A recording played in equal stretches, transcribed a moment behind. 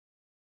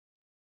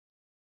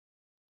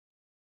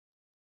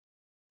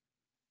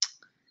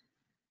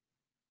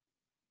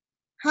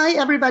Hi,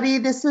 everybody.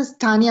 This is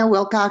Tanya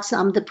Wilcox.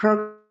 I'm the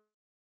program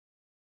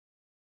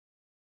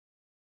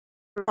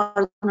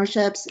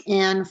partnerships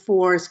and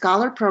for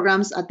scholar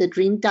programs at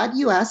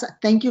TheDream.Us.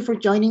 Thank you for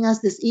joining us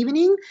this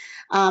evening.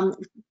 Um,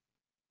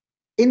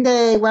 in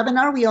the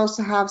webinar, we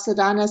also have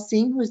Sadhana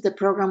Singh, who is the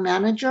program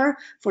manager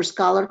for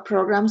scholar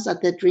programs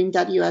at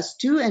TheDream.Us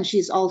too, and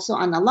she's also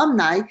an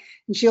alumni,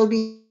 and she'll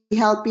be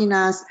helping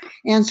us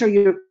answer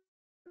your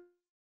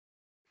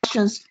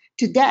questions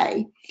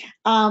today.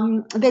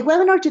 The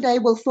webinar today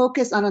will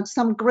focus on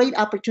some great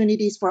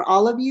opportunities for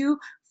all of you.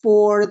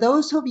 For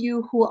those of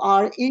you who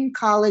are in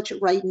college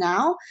right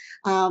now,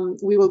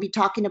 we will be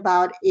talking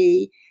about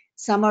a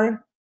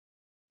summer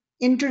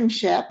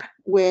internship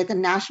with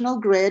National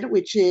Grid,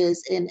 which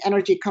is an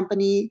energy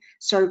company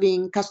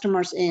serving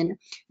customers in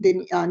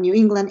the New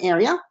England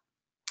area.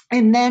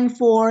 And then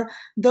for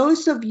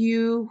those of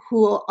you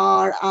who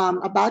are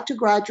about to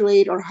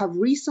graduate or have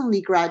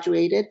recently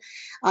graduated,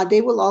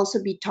 they will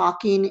also be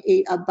talking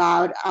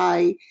about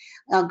a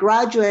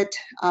graduate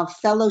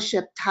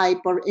fellowship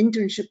type or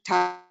internship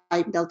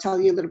type. They'll tell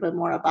you a little bit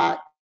more about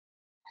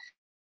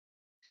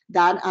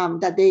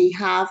that they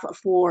have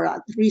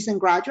for recent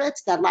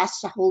graduates that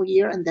lasts a whole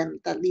year and then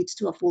that leads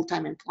to a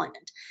full-time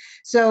employment.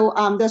 So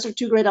those are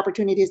two great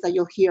opportunities that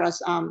you'll hear us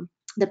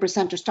the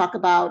presenters talk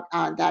about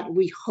that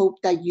we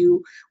hope that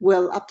you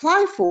will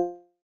apply for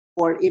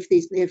if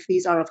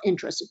these are of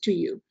interest to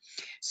you.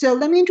 So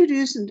let me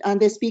introduce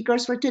the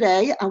speakers for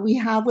today. We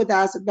have with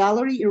us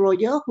Valerie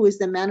Arroyo, who is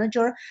the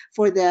manager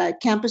for the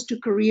Campus to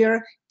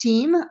Career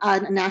team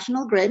at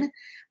National Grid.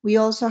 We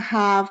also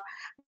have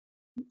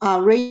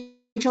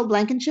Rachel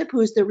Blankenship, who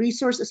is the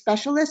resource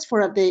specialist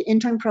for the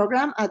intern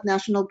program at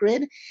National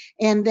Grid.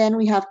 And then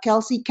we have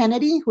Kelsey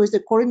Kennedy, who is the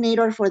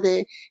coordinator for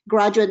the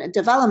graduate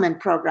development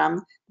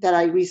program that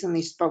I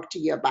recently spoke to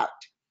you about.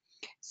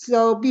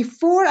 So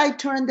before I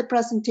turn the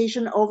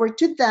presentation over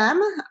to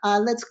them,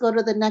 let's go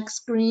to the next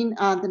screen,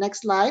 the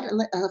next slide.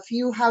 A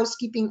few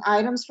housekeeping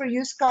items for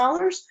you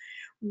scholars.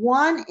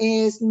 One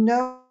is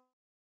know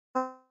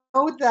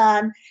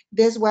that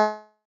this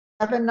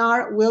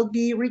webinar will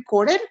be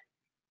recorded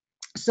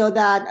so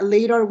that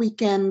later we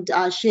can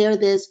share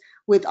this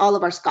with all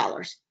of our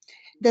scholars.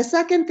 The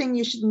second thing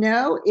you should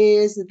know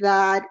is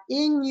that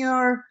in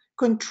your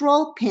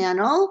control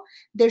panel,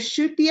 there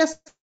should be a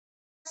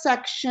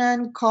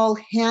section called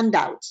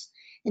handouts.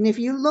 And if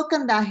you look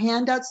on the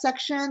handout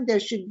section, there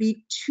should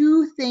be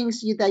two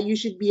things that you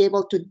should be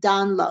able to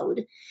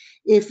download.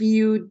 If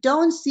you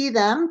don't see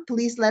them,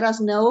 please let us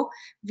know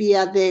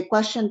via the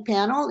question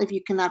panel if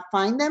you cannot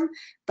find them.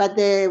 But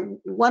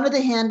one of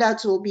the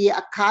handouts will be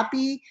a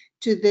copy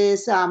to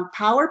this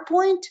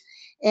PowerPoint,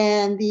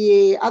 and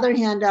the other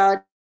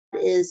handout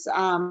is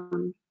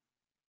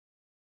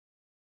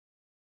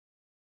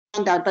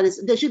handout, but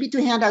there should be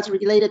two handouts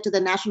related to the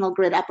National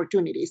Grid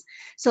opportunities.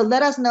 So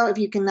let us know if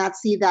you cannot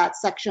see that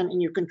section in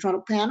your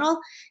control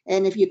panel,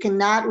 and if you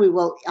cannot, we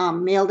will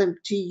mail them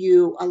to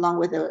you along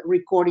with a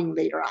recording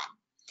later on.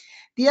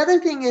 The other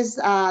thing is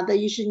that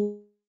you should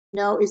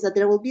know is that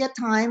there will be a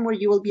time where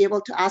you will be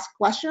able to ask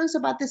questions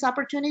about these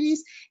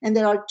opportunities, and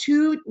there are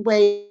two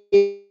ways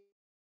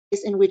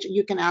in which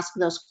you can ask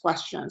those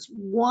questions.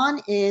 One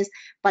is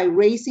by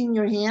raising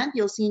your hand.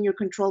 You'll see in your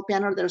control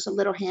panel there's a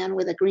little hand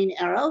with a green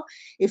arrow.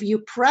 If you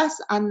press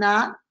on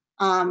that,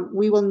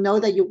 we will know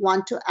that you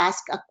want to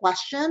ask a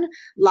question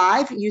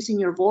live using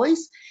your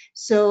voice.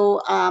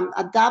 So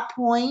at that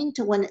point,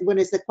 when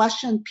it's the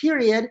question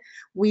period,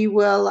 we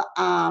will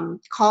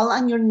call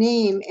on your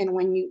name, and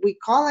when we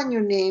call on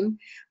your name,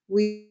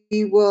 we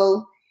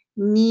will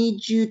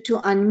need you to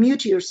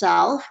unmute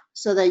yourself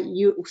so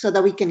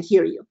that we can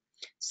hear you.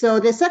 So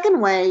the second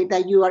way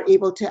that you are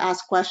able to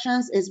ask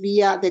questions is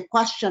via the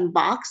question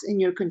box in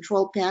your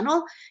control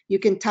panel. You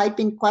can type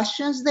in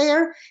questions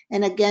there,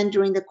 and again,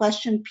 during the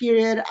question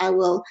period, I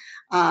will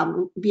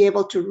be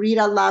able to read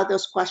aloud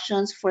those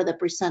questions for the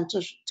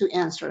presenters to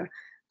answer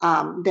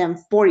them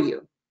for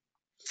you.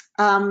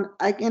 And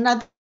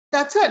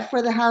that's it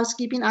for the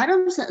housekeeping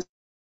items.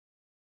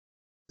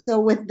 So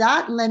with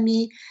that, let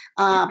me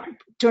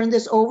turn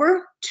this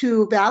over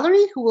to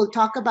Valerie, who will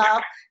talk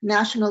about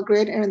National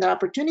Grid and their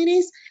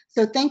opportunities.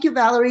 So thank you,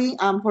 Valerie,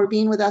 for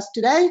being with us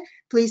today.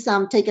 Please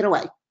take it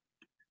away.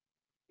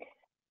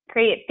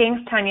 Great, thanks,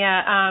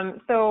 Tanya.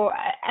 So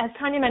as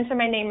Tanya mentioned,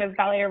 my name is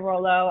Valerie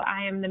Rollo.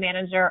 I am the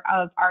manager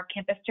of our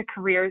Campus to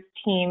Careers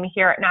team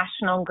here at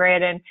National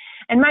Grid, and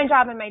my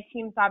job and my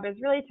team's job is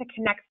really to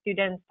connect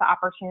students to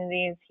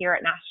opportunities here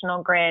at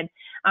National Grid.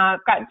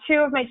 I've got two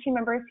of my team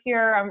members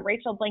here,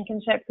 Rachel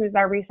Blankenship, who's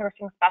our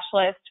resourcing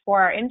specialist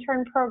for our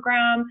intern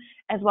program,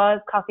 as well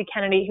as Kelsey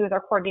Kennedy, who's our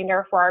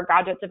coordinator for our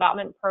graduate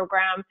development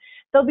program.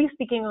 They'll be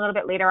speaking a little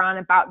bit later on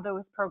about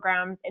those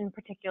programs in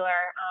particular,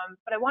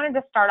 but I wanted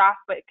to start off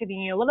with giving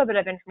you a little bit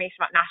of information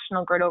about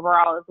National Grid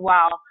overall as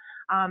well,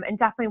 and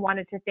definitely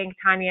wanted to thank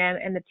Tanya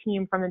and the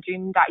team from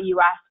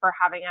TheDream.Us for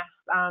having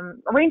us,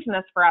 arranging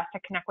this for us to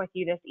connect with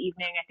you this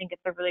evening. I think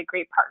it's a really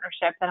great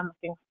partnership that I'm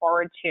looking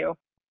forward to.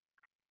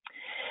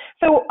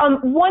 So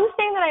one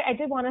thing that I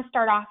did want to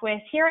start off with,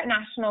 here at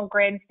National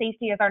Grid,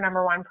 safety is our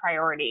number one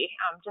priority.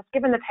 Just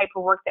given the type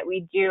of work that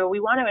we do,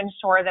 we want to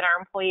ensure that our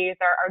employees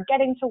are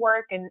getting to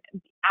work and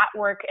at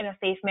work in a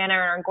safe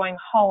manner and are going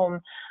home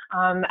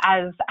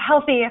as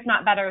healthy, if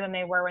not better, than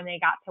they were when they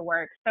got to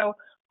work. So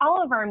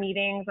all of our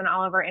meetings and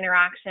all of our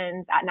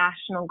interactions at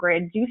National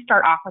Grid do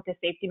start off with a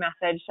safety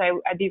message.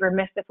 So I'd be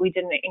remiss if we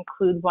didn't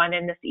include one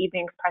in this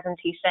evening's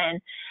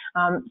presentation.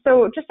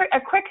 So just a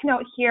quick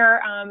note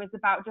here is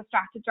about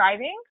distracted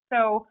driving.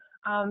 So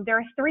there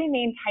are three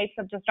main types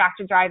of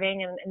distracted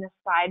driving, and this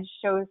slide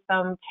shows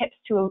some tips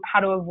to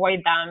how to avoid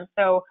them.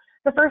 So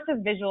the first is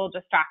visual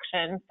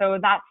distraction. So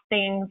that's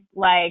things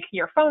like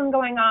your phone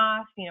going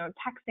off,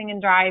 texting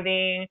and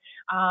driving,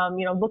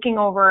 looking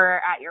over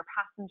at your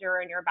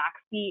passenger in your back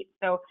seat.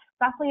 So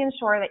definitely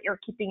ensure that you're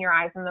keeping your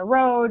eyes on the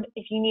road.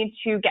 If you need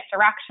to get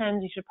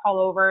directions, you should pull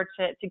over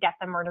to get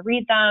them or to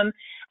read them.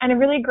 And a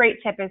really great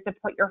tip is to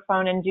put your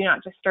phone in do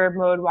not disturb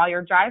mode while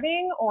you're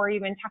driving, or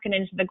even tuck it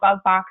into the glove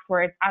box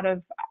where it's out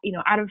of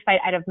sight,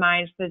 out of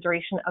mind for the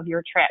duration of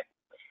your trip.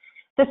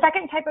 The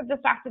second type of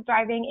distracted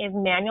driving is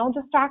manual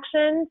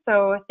distraction.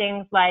 So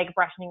things like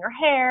brushing your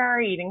hair,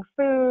 eating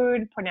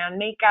food, putting on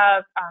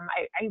makeup.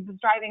 I was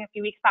driving a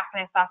few weeks back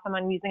and I saw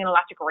someone using an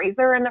electric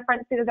razor in the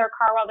front seat of their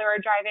car while they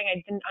were driving.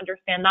 I didn't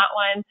understand that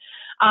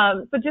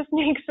one. So just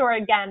make sure,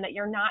 again, that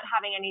you're not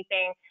having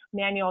anything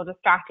manual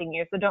distracting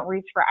you. So don't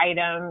reach for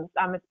items.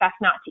 It's best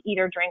not to eat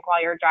or drink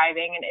while you're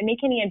driving, and make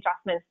any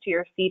adjustments to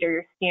your seat or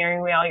your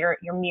steering wheel,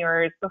 your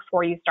mirrors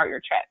before you start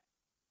your trip.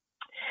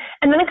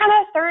 And then the kind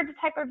of third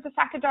type of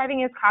distracted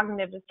driving is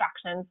cognitive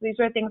distractions. These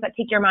are things that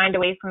take your mind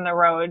away from the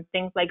road,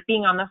 things like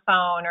being on the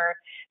phone or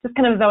just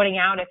kind of zoning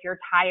out if you're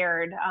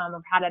tired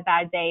or had a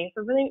bad day.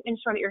 So really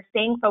ensure that you're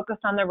staying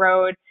focused on the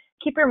road,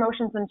 keep your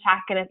emotions in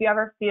check. And if you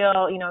ever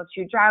feel,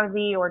 too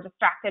drowsy or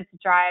distracted to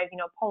drive,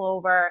 pull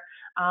over,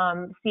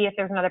 see if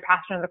there's another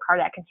passenger in the car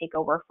that can take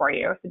over for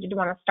you. So did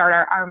want to start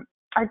our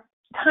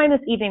time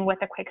this evening with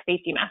a quick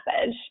safety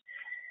message.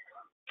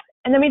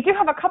 And then we do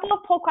have a couple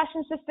of poll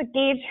questions just to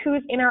gauge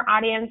who's in our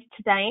audience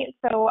tonight.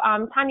 So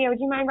Tanya, would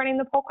you mind running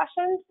the poll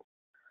questions?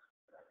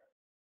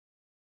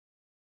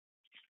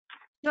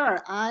 Sure,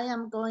 I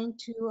am going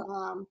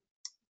to,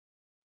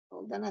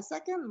 hold on a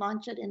second,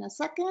 launch it in a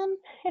second.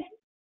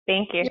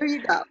 Thank you. Here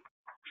you go.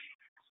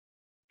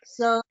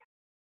 So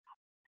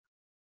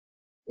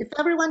if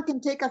everyone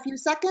can take a few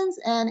seconds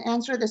and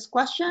answer this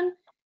question,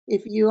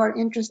 if you are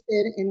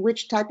interested in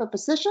which type of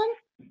position.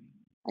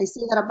 I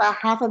see that about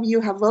half of you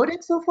have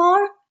voted so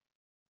far,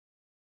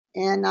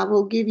 and I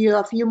will give you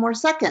a few more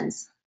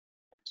seconds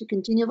to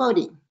continue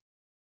voting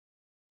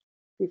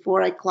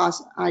before I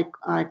close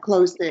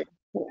the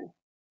poll.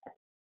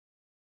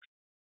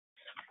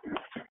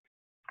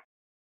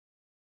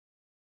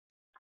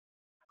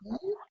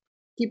 Okay.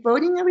 Keep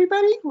voting,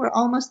 everybody. We're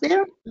almost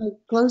there. I'll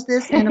close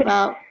this in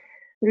about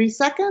 3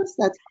 seconds.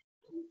 That's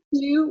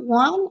 2,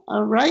 1.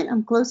 All right,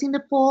 I'm closing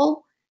the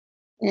poll,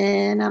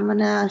 and I'm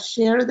gonna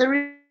share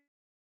the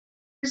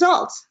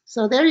results.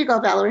 So there you go,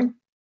 Valerie.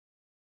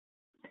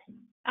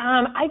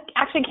 I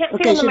actually can't see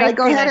Okay, them on should my I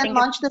go screen. ahead I and think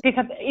launch the?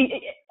 because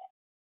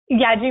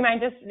yeah, do you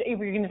mind if you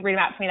can just read them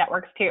out to me? That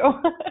works too.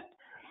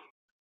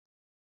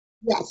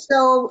 Yeah,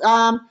 so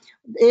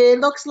it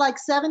looks like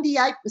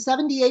 78%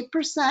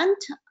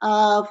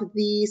 of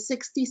the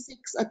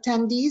 66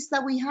 attendees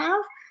that we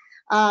have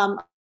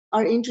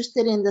are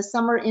interested in the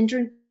summer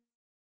intern,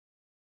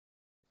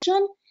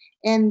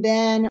 and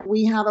then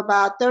we have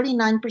about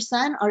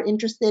 39% are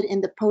interested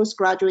in the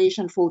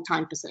post-graduation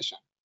full-time position.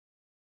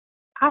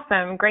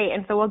 Awesome, great.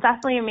 And so we'll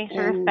definitely make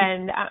sure to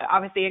spend,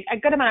 obviously, a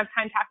good amount of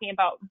time talking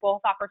about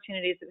both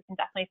opportunities. We can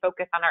definitely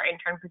focus on our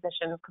intern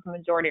positions because the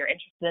majority are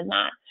interested in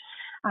that.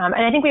 And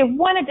I think we have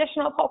one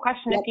additional poll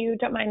question, if you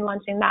don't mind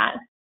launching that.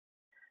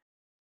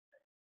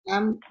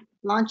 I'm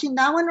launching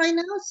that one right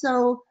now.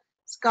 So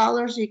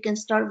scholars, you can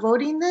start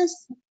voting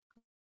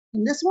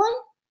in this one.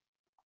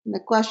 And the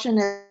question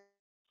is,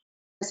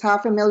 how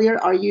familiar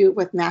are you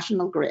with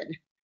National Grid?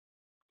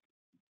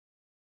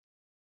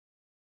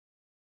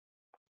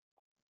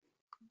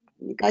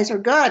 You guys are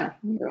good.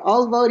 You're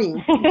all voting.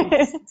 You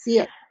can see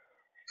it.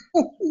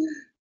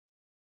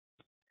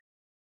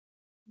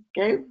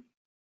 Okay.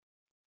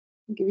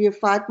 I'll give you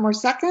 5 more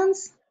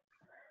seconds.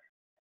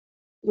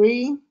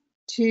 3,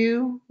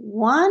 2,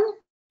 1.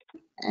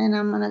 And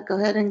I'm going to go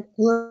ahead and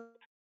close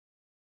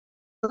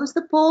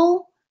the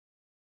poll.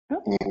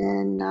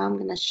 And I'm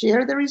going to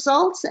share the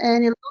results.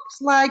 And it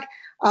looks like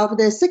of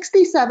the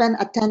 67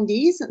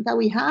 attendees that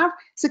we have,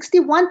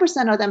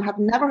 61% of them have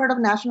never heard of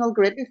National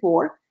Grid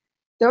before.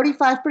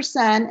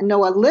 35%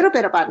 know a little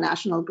bit about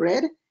National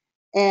Grid.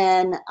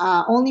 And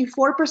only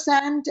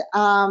 4%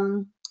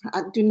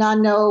 do not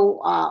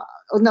know,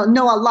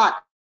 know a lot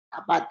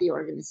about the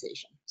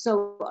organization.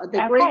 So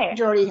the great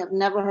majority have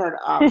never heard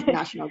of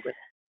National Grid.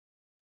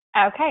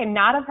 Okay,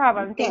 not a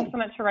problem. Okay. Thanks so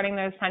much for running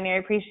those, Tanya. I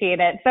appreciate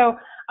it. So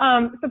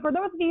So for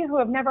those of you who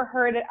have never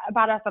heard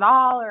about us at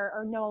all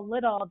or know a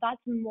little,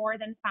 that's more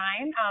than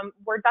fine.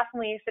 We're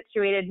definitely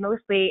situated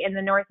mostly in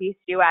the Northeast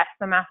U.S.,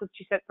 so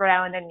Massachusetts, Rhode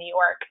Island, and New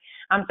York.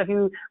 So if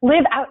you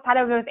live outside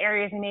of those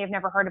areas, you may have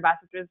never heard of us,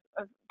 which is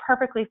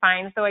perfectly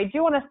fine. So I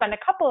do want to spend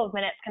a couple of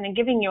minutes kind of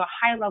giving you a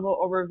high-level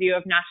overview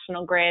of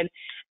National Grid.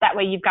 That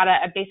way you've got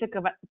a basis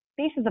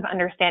of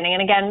understanding.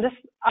 And again, this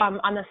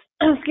on this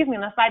on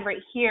the slide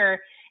right here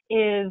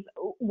is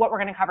what we're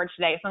going to cover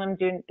today. So I'm going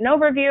to do an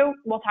overview.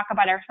 We'll talk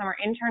about our summer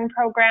intern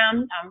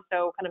program.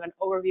 So kind of an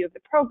overview of the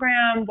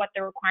program, what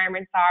the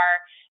requirements are,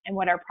 and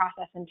what our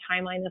process and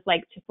timeline is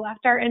like to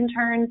select our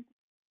interns.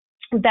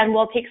 Then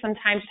we'll take some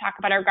time to talk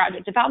about our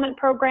graduate development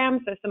program.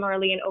 So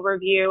similarly, an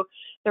overview,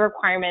 the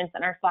requirements,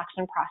 and our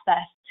selection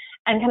process.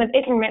 And kind of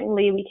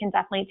intermittently, we can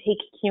definitely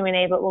take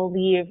Q&A, but we'll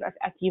leave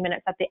a few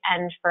minutes at the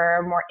end for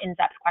a more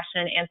in-depth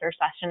question and answer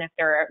session if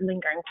there are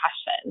lingering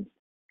questions.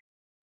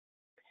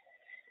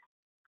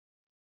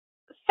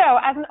 So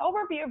as an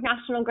overview of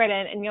National Grid,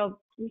 and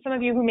some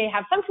of you who may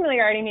have some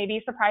familiarity may be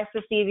surprised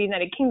to see the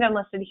United Kingdom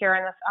listed here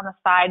on the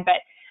slide,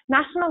 but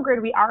National Grid,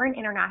 we are an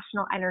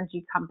international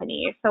energy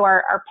company. So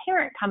our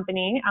parent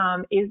company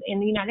is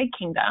in the United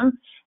Kingdom.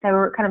 They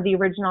were kind of the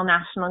original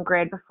National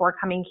Grid before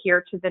coming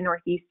here to the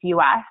Northeast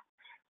U.S.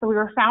 So we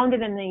were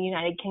founded in the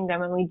United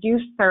Kingdom, and we do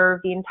serve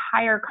the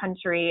entire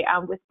country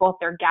with both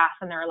their gas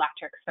and their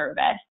electric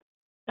service.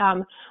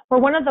 We're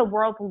one of the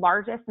world's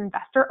largest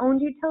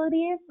investor-owned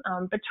utilities.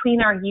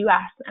 Between our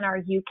U.S. and our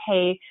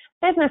U.K.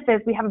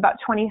 businesses, we have about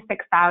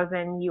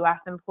 26,000 U.S.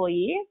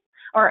 employees,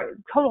 or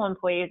total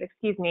employees,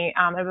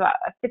 about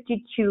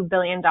 $52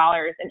 billion in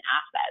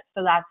assets.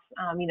 So that's,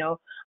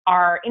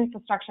 our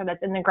infrastructure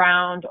that's in the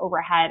ground,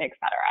 overhead, et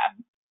cetera.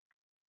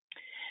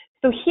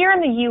 So here in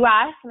the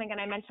U.S., and again,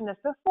 I mentioned this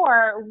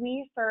before,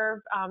 we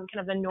serve kind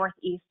of the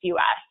Northeast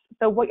U.S.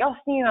 So what you'll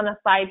see on the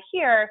slide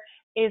here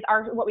is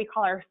what we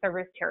call our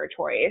service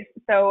territories.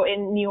 So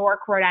in New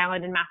York, Rhode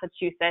Island, and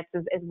Massachusetts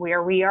is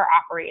where we are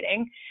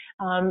operating.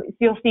 So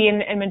you'll see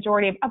in a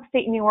majority of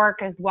upstate New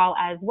York as well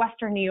as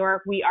Western New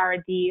York, we are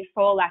the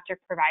sole electric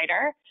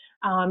provider.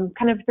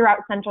 Kind of throughout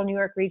Central New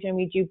York region,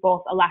 we do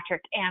both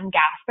electric and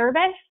gas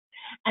service.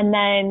 And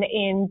then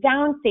in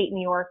downstate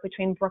New York,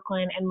 between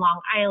Brooklyn and Long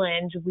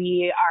Island,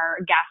 we are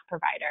a gas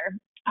provider.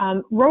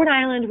 Rhode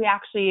Island, we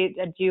actually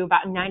do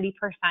about 90%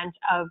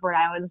 of Rhode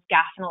Island's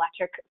gas and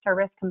electric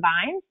service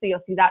combined. So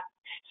you'll see that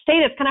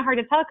state. It's kind of hard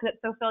to tell because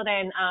it's so filled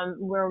in.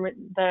 We're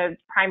the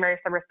primary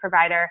service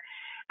provider.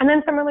 And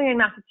then similarly in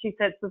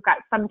Massachusetts, we've got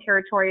some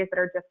territories that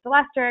are just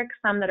electric,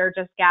 some that are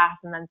just gas,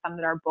 and then some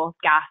that are both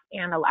gas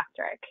and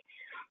electric.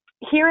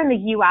 Here in the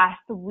U.S.,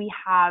 we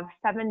have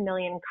 7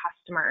 million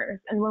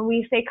customers. And when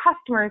we say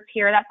customers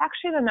here, that's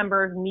actually the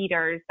number of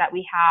meters that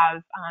we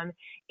have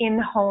in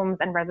homes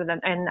and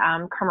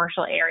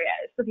commercial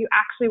areas. So if you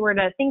actually were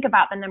to think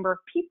about the number of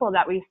people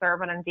that we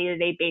serve on a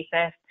day-to-day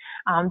basis,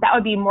 that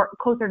would be more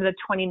closer to the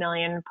 20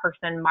 million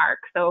person mark.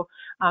 So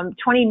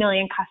 20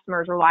 million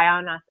customers rely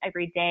on us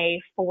every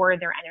day for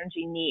their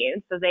energy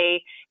needs. So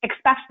they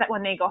expect that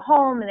when they go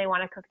home and they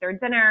want to cook their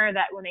dinner,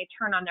 that when they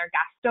turn on their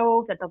gas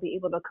stove, that they'll be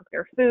able to cook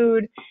their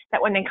food, that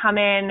when they come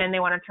in and they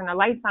want to turn their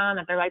lights on,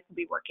 that their lights will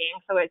be working.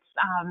 So it's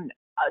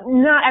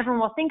not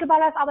everyone will think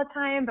about us all the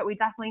time, but we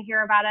definitely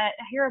hear about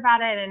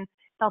it, and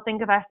they'll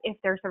think of us if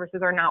their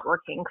services are not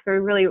working. So we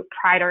really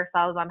pride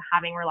ourselves on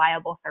having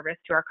reliable service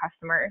to our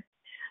customers.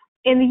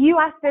 In the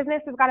U.S.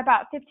 business, we've got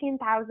about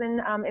 15,000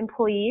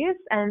 employees,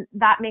 and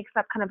that makes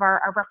up kind of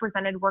our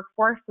represented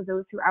workforce, so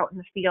those who are out in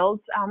the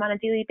fields on a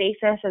daily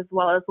basis, as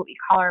well as what we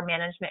call our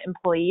management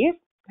employees,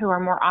 who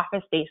are more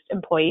office-based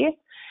employees.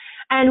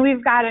 And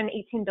we've got an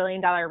 $18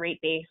 billion rate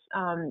base.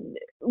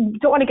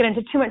 Don't want to get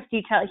into too much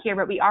detail here,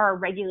 but we are a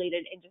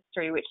regulated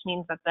industry, which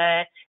means that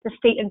the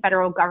state and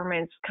federal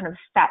governments kind of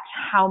set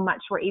how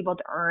much we're able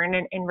to earn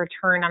in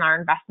return on our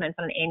investments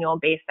on an annual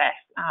basis.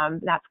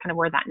 That's kind of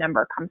where that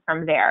number comes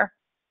from there.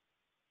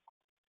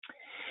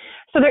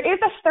 So there is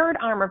a third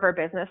arm of our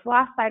business. The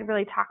last slide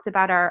really talked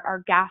about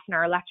our gas and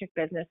our electric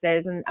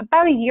businesses. And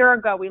about a year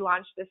ago, we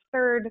launched this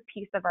third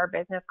piece of our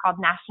business called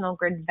National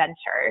Grid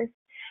Ventures.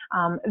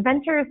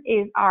 Ventures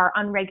is our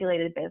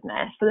unregulated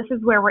business. So this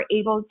is where we're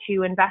able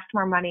to invest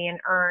more money and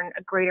earn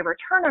a greater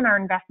return on our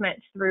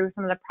investments through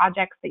some of the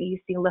projects that you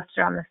see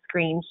listed on the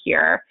screen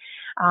here.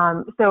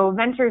 So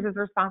Ventures is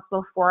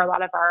responsible for a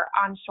lot of our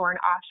onshore and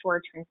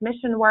offshore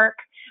transmission work.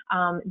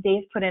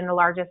 They've put in the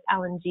largest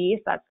LNG,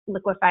 so that's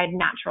liquefied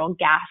natural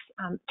gas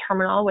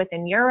terminal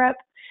within Europe.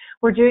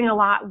 We're doing a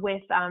lot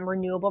with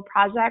renewable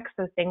projects,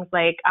 so things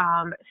like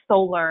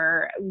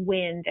solar,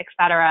 wind, et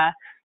cetera.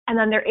 And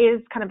then there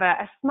is kind of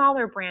a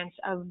smaller branch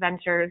of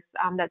Ventures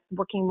that's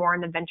working more in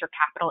the venture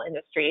capital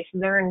industry. So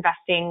they're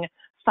investing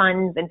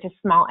funds into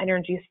small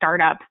energy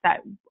startups that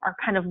are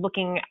kind of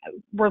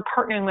we're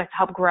partnering with to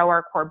help grow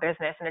our core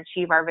business and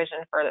achieve our vision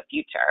for the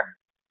future.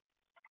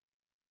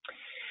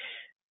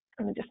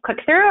 Let me just click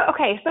through.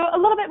 Okay, so a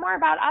little bit more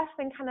about us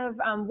and kind of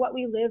what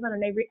we live on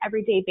an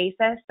everyday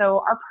basis.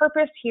 So our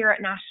purpose here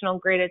at National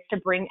Grid is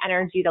to bring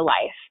energy to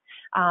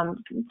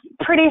life.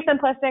 Pretty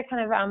simplistic,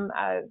 kind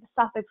of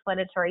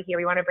self-explanatory here.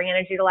 We want to bring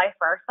energy to life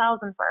for ourselves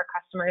and for our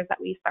customers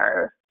that we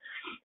serve.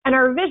 And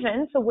our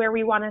vision, so where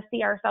we want to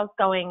see ourselves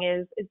going,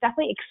 is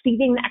definitely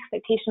exceeding the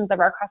expectations of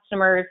our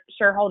customers,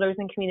 shareholders,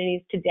 and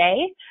communities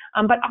today,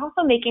 but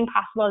also making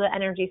possible the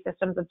energy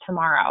systems of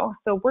tomorrow.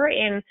 So we're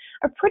in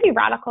a pretty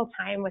radical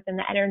time within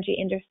the energy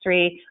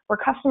industry where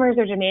customers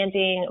are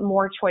demanding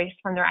more choice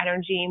from their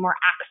energy, more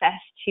access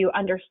to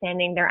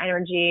understanding their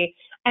energy,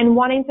 and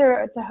wanting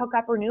to hook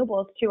up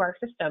renewables to our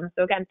system.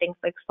 So again, things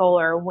like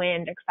solar,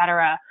 wind, et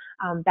cetera,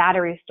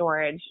 battery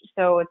storage.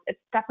 So it's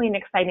definitely an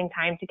exciting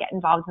time to get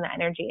involved in the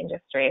energy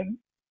industry.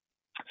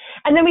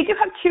 And then we do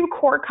have two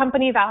core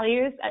company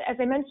values. As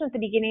I mentioned at the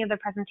beginning of the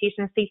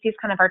presentation, safety is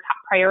kind of our top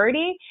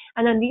priority.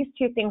 And then these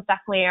two things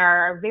definitely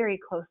are a very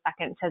close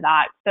second to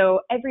that. So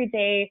every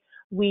day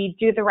we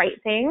do the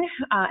right thing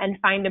and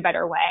find a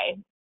better way.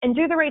 And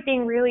do the right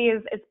thing really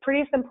is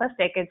pretty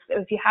simplistic. It's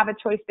if you have a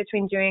choice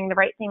between doing the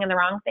right thing and the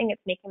wrong thing,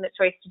 it's making the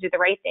choice to do the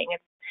right thing.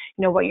 It's,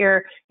 you know, what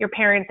your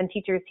parents and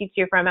teachers teach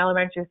you from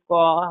elementary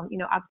school, you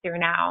know, up through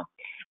now.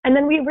 And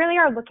then we really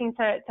are looking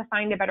to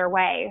find a better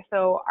way.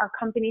 So our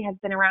company has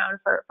been around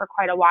for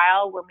quite a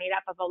while. We're made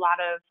up of a lot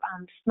of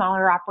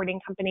smaller operating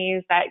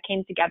companies that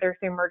came together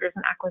through mergers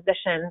and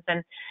acquisitions.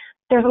 And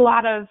there's a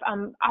lot of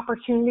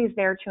opportunities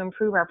there to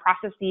improve our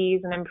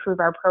processes and improve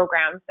our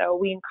programs. So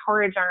we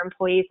encourage our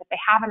employees, if they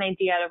have an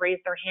idea, to raise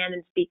their hand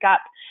and speak up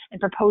and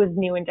propose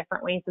new and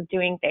different ways of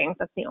doing things.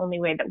 That's the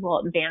only way that we'll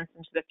advance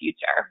into the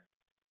future.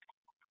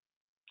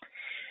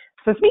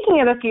 So speaking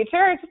of the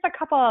future, just a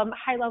couple of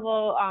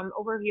high-level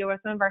overview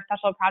of some of our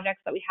special projects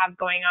that we have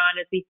going on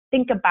as we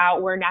think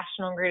about where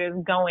National Grid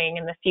is going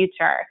in the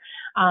future.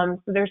 So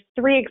there's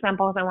three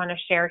examples I want to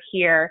share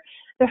here.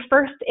 The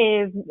first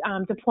is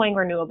deploying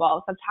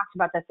renewables. I've talked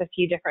about this a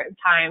few different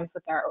times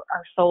with our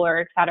solar,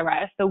 et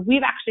cetera. So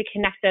we've actually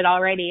connected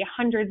already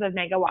hundreds of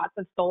megawatts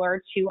of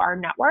solar to our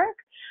network.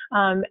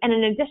 And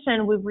in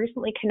addition, we've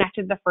recently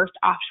connected the first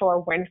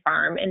offshore wind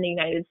farm in the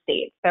United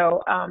States.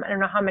 So I don't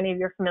know how many of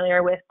you are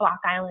familiar with Block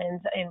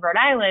Island in Rhode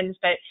Island,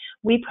 but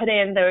we put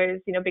in those,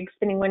 you know, big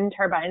spinning wind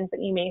turbines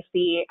that you may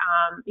see,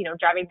 you know,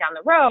 driving down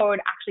the road,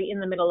 actually in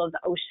the middle of the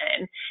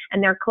ocean.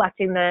 And they're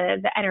collecting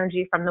the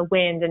energy from the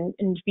wind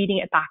and feeding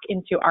it back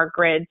into our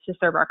grid to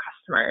serve our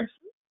customers.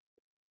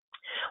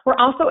 We're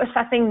also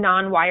assessing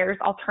non-wires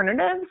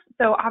alternatives.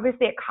 So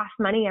obviously it costs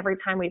money every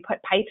time we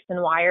put pipes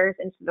and wires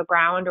into the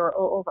ground or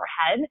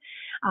overhead.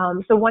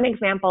 So one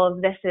example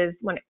of this is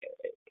when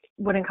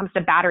it comes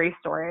to battery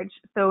storage.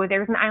 So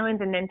there's an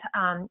island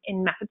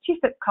in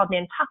Massachusetts called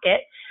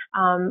Nantucket,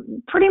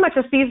 pretty much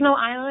a seasonal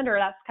island, or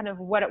that's kind of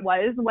what it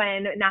was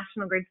when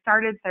National Grid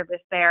started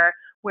service there,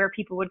 where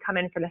people would come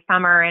in for the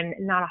summer and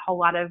not a whole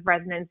lot of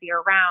residents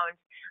year-round.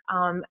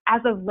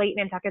 As of late,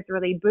 Nantucket's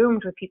really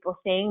boomed with people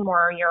staying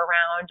more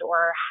year-round,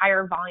 or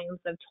higher volumes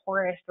of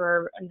tourists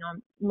or, you know,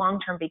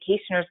 long-term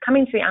vacationers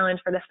coming to the island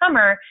for the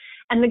summer.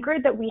 And the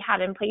grid that we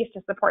had in place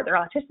to support their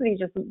electricity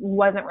just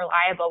wasn't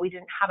reliable. We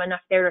didn't have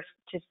enough there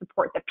to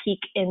support the peak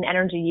in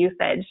energy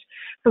usage.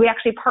 So we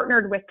actually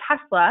partnered with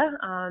Tesla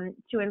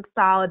to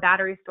install a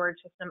battery storage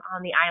system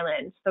on the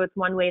island. So it's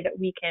one way that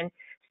we can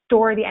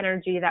store the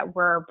energy that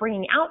we're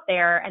bringing out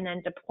there and then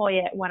deploy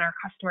it when our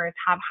customers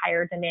have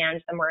higher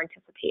demands than we're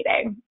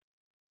anticipating.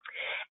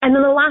 And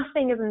then the last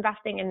thing is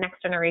investing in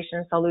next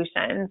generation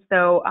solutions.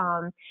 So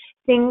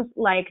things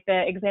like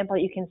the example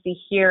you can see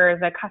here,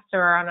 the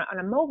customer on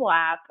a mobile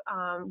app,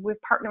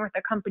 we've partnered with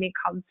a company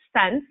called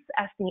Sense,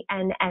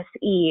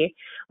 S-E-N-S-E,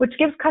 which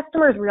gives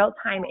customers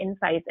real-time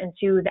insights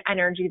into the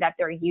energy that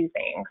they're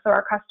using. So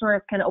our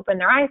customers can open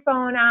their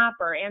iPhone app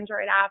or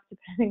Android app,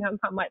 depending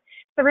on what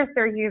service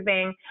they're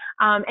using,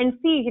 and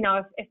see, you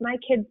know, if my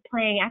kid's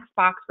playing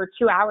Xbox for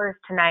 2 hours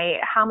tonight,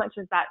 how much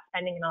is that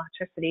spending in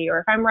electricity? Or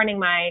if I'm running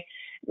my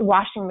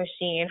washing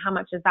machine, how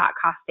much is that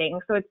costing?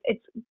 So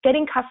it's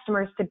getting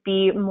customers to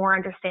be more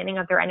understanding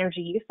of their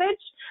energy usage,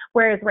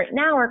 whereas right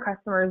now our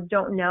customers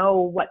don't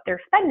know what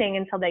they're spending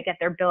until they get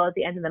their bill at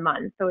the end of the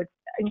month. So it's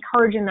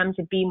encouraging them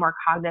to be more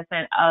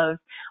cognizant of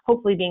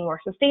hopefully being more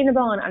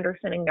sustainable and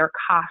understanding their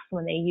costs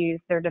when they use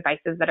their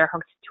devices that are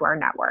hooked to our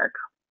network.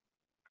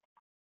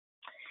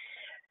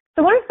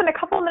 So I want to spend a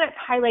couple of minutes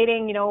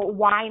highlighting, you know,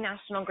 why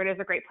National Grid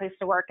is a great place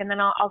to work, and then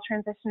I'll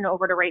transition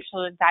over to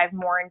Rachel to dive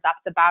more in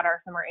depth about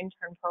our summer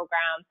intern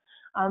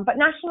program. But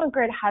National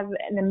Grid has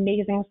an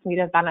amazing suite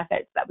of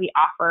benefits that we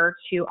offer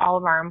to all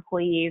of our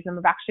employees, and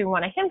we've actually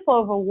won a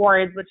handful of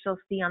awards, which you'll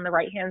see on the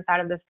right-hand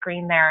side of the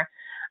screen there.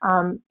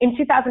 In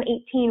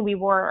 2018, we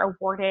were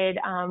awarded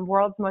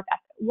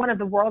one of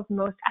the world's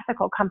most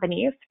ethical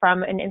companies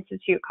from an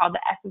institute called the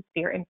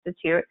Ethisphere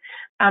Institute.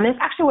 This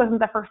actually wasn't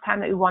the first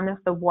time that we won this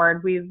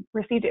award. We've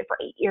received it for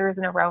 8 years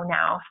in a row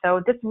now. So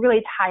this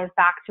really ties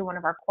back to one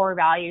of our core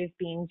values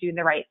being do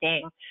the right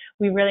thing.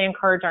 We really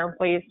encourage our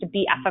employees to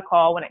be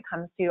ethical when it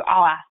comes to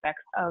all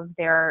aspects of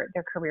their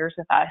careers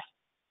with us.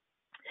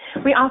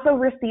 We also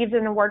received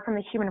an award from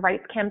the Human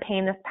Rights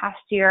Campaign this past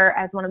year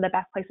as one of the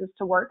best places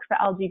to work for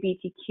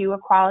LGBTQ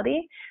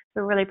equality.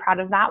 So we're really proud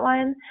of that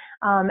one.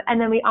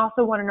 And then we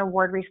also won an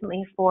award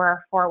recently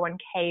for our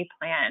 401k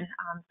plan.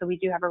 So we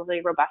do have a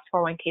really robust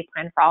 401k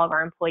plan for all of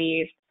our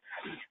employees.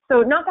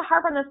 So not to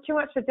harp on this too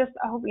much, but just,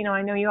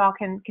 I know you all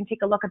can take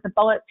a look at the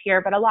bullets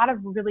here, but a lot of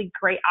really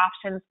great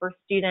options for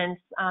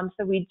students.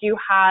 So we do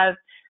have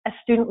a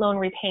student loan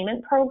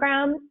repayment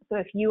program. So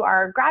if you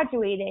are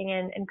graduating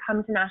and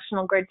come to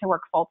National Grid to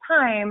work full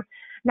time,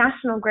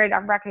 National Grid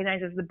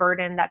recognizes the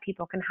burden that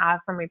people can have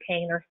from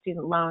repaying their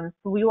student loans.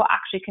 So we will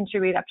actually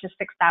contribute up to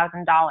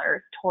 $6,000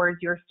 towards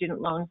your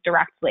student loans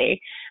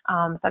directly.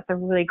 So that's a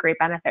really great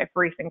benefit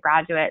for recent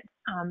graduates.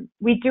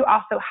 We do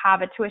also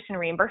have a tuition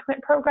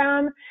reimbursement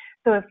program.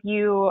 So if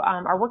you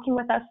are working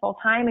with us full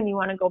time and you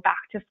want to go back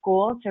to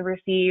school to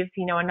receive,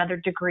 another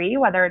degree,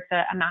 whether it's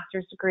a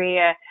master's degree,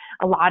 a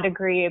law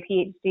degree, a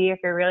PhD, if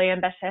you're really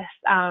ambitious,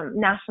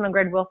 National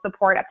Grid will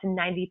support up to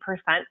 90%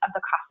 of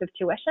the cost of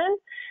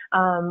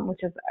tuition, which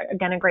is,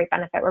 again, a great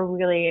benefit. We're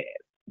really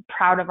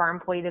proud of our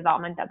employee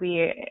development that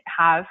we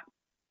have.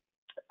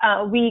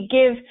 We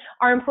give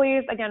our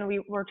employees, again,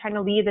 we're trying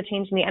to lead the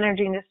change in the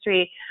energy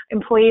industry.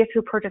 Employees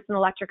who purchase an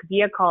electric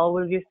vehicle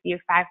will receive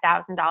 $5,000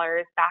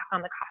 back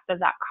on the cost of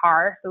that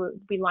car. So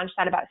we launched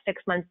that about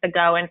 6 months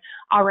ago, and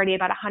already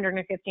about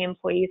 150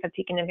 employees have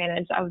taken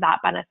advantage of that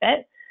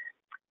benefit.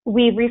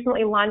 We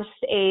recently launched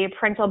a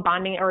parental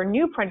bonding or a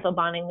new parental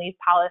bonding leave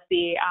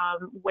policy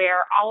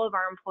where all of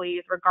our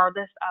employees,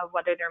 regardless of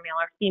whether they're male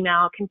or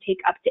female, can take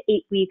up to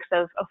 8 weeks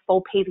of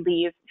full paid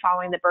leave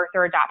following the birth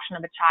or adoption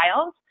of a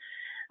child.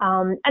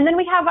 And then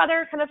we have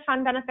other kind of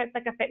fun benefits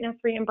like a fitness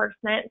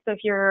reimbursement. So if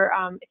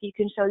you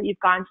can show that you've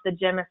gone to the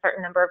gym a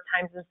certain number of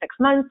times in 6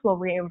 months, we'll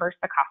reimburse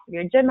the cost of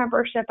your gym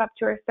membership up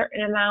to a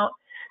certain amount.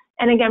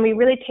 And again, we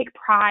really take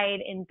pride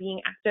in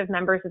being active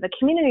members of the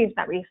communities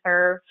that we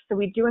serve. So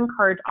we do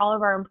encourage all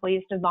of our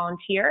employees to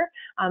volunteer,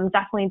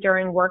 definitely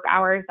during work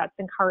hours, that's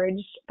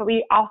encouraged. But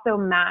we also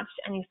match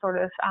any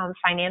sort of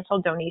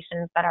financial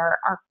donations that our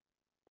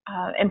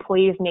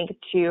employees make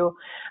to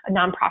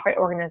nonprofit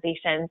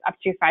organizations up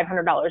to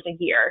 $500 a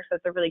year. So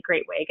it's a really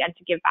great way, again,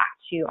 to give back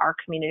to our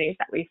communities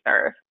that we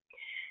serve.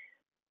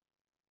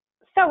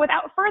 So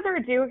without further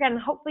ado, again,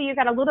 hopefully you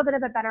got a little bit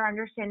of a better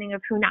understanding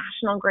of who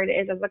National Grid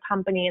is as a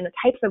company and the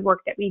types of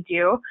work that we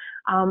do.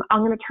 I'm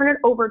going to turn it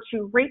over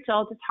to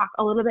Rachel to talk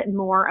a little bit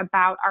more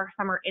about our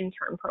summer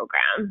intern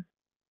program.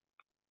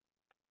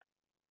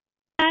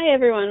 Hi,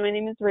 everyone. My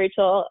name is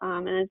Rachel,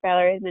 and as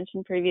Valerie had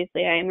mentioned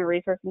previously, I am a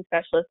resourcing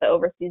specialist that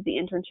oversees the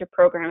internship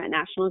program at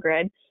National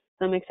Grid.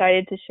 So I'm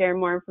excited to share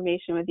more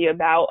information with you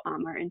about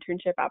our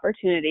internship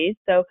opportunities.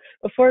 So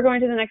before going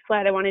to the next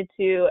slide, I wanted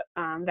to,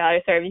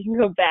 Valerie, sorry if you can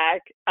go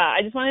back.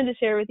 I just wanted to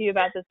share with you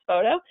about this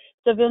photo.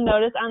 So if you'll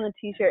notice on the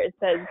t-shirt, it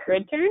says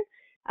GridTurn.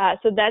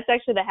 So that's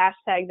actually the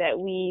hashtag that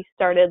we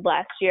started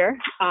last year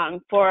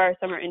for our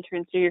summer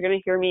interns. So you're going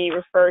to hear me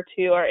refer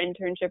to our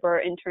internship or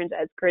our interns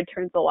as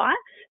GridTurns a lot.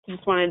 So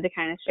just wanted to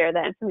kind of share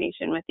that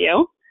information with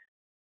you.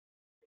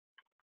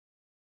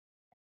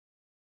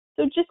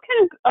 So just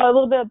kind of a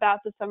little bit about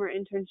the summer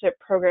internship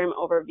program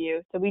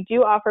overview. So we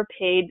do offer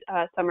paid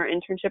summer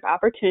internship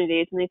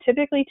opportunities, and they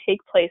typically take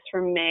place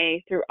from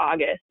May through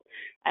August.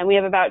 And we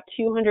have about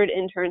 200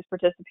 interns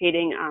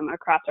participating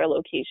across our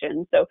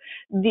locations. So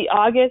the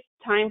August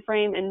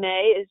timeframe and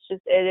May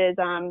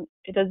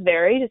it does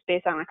vary just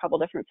based on a couple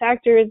different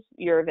factors,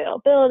 your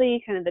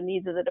availability, kind of the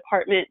needs of the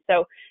department.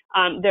 So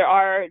there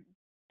are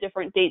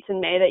different dates in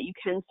May that you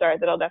can start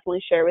that I'll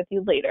definitely share with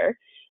you later.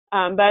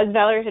 But as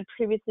Valerie had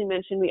previously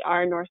mentioned, we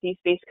are a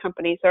Northeast-based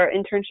company, so our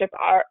internship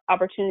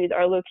opportunities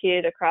are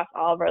located across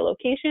all of our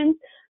locations.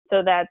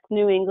 So that's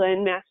New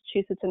England,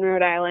 Massachusetts, and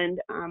Rhode Island,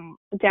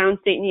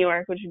 downstate New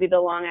York, which would be the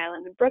Long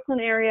Island and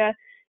Brooklyn area,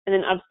 and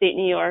then upstate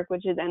New York,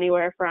 which is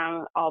anywhere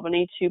from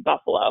Albany to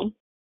Buffalo.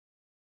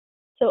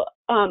 So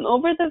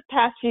over the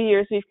past few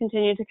years, we've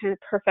continued to kind of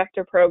perfect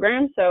our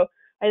program. So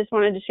I just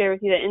wanted to share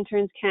with you that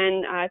interns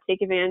can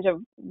take advantage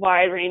of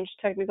wide range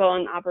technical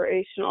and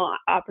operational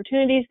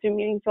opportunities through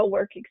meaningful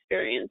work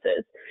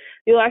experiences.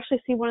 You'll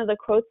actually see one of the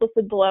quotes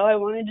listed below. I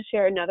wanted to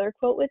share another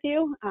quote with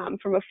you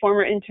from a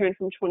former intern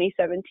from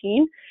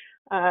 2017.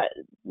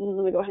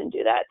 Let me go ahead and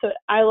do that. So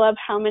I love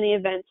how many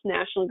events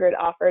National Grid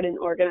offered and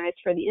organized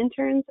for the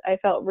interns. I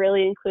felt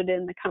really included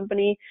in the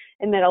company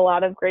and met a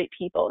lot of great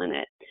people in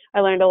it. I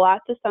learned a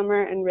lot this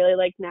summer and really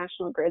liked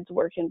National Grid's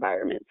work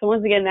environment. So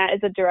once again, that is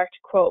a direct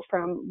quote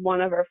from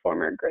one of our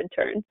former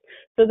GridTurns.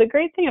 So the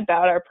great thing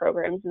about our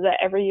programs is that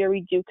every year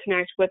we do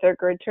connect with our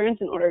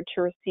GridTurns in order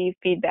to receive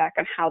feedback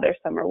on how their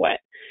summer went.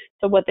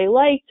 So what they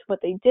liked, what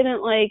they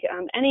didn't like,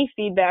 any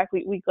feedback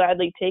we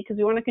gladly take because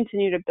we want to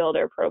continue to build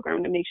our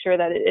program to make sure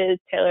that it is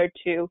tailored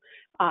to,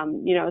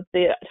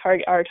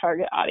 our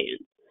target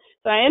audience.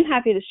 So I am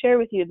happy to share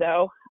with you,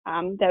 though,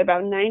 that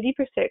about 96%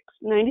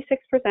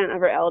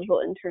 of our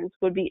eligible interns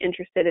would be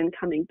interested in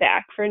coming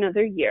back for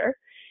another year,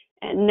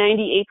 and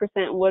 98%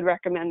 would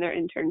recommend their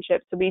internship.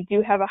 So we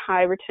do have a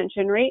high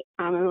retention rate,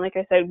 and like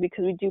I said,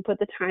 because we do put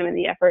the time and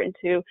the effort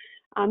into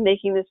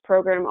making this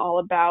program all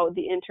about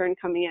the intern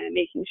coming in and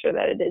making sure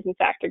that it is in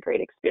fact a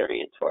great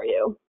experience for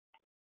you.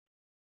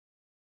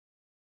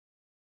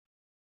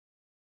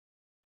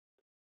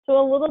 So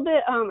a little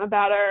bit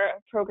about our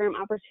program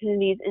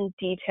opportunities in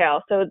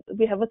detail. So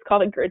we have what's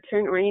called a grid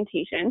turn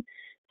orientation.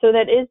 So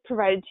that is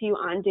provided to you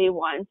on day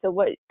one. So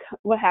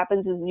what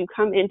happens is you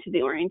come into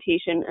the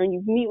orientation and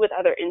you meet with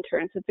other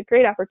interns. So it's a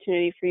great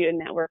opportunity for you to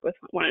network with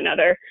one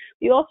another.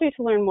 You also get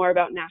to learn more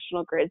about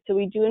National Grid. So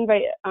we do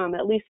invite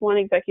at least one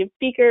executive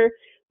speaker.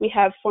 We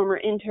have former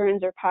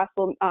interns or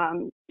possible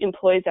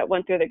employees that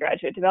went through the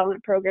graduate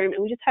development program,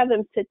 and we just have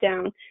them sit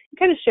down and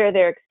kind of share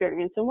their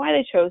experience and why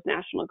they chose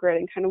National Grid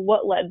and kind of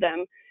what led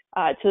them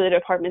to the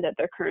department that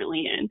they're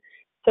currently in.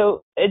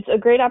 So it's a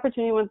great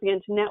opportunity, once again,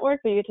 to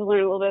network, but you get to learn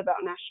a little bit about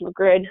National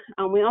Grid.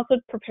 We also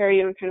prepare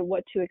you on kind of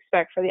what to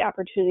expect for the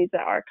opportunities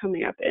that are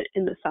coming up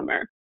in the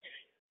summer.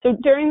 So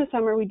during the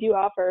summer, we do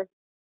offer,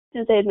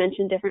 as I had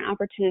mentioned, different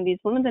opportunities,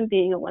 one of them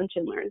being a lunch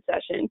and learn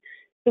session.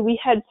 So we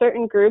had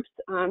certain groups,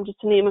 just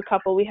to name a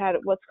couple, we had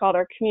what's called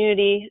our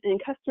community and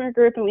customer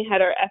group, and we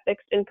had our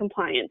ethics and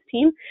compliance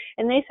team.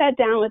 And they sat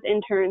down with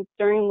interns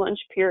during lunch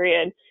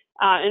period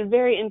in a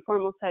very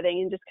informal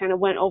setting and just kind of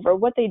went over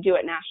what they do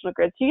at National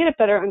Grid. So you get a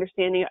better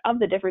understanding of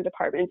the different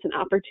departments and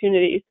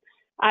opportunities.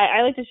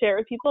 I like to share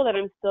with people that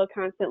I'm still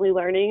constantly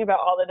learning about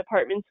all the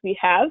departments we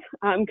have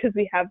because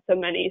we have so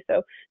many.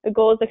 So the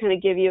goal is to kind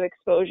of give you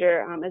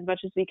exposure as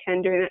much as we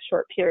can during that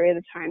short period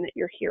of time that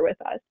you're here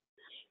with us.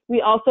 We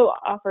also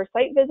offer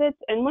site visits,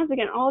 and once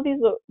again, all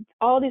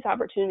of these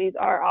opportunities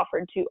are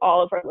offered to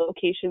all of our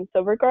locations.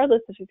 So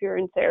regardless of if you're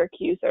in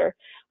Syracuse or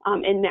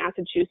in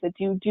Massachusetts,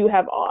 you do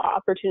have all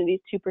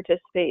opportunities to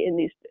participate in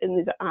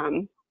these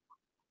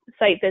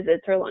site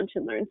visits or lunch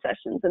and learn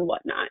sessions and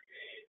whatnot.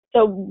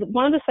 So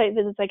one of the site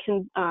visits I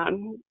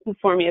can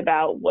inform you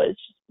about was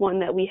just one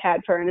that we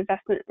had for an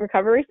investment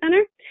recovery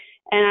center,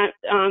 and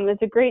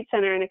it's a great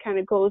center, and it kind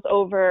of goes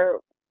over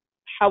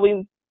how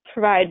we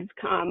provide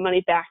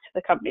money back to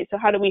the company. So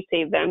how do we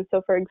save them?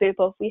 So for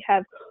example, if we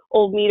have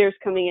old meters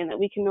coming in that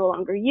we can no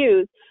longer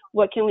use,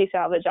 what can we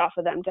salvage off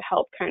of them to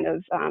help kind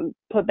of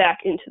put back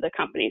into the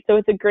company? So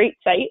it's a great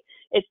site.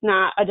 It's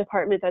not a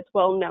department that's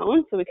well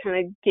known, so we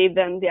kind of gave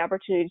them the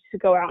opportunity to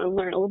go out and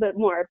learn a little bit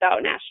more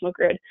about National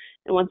Grid,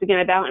 and once again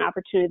about an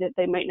opportunity that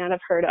they might not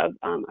have heard of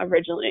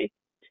originally.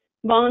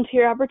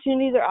 Volunteer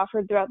opportunities are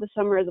offered throughout the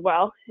summer as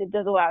well. It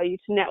does allow you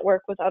to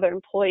network with other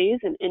employees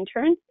and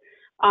interns.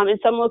 In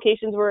some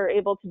locations, we're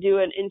able to do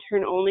an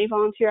intern-only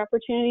volunteer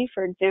opportunity.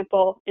 For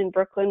example, in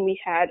Brooklyn, we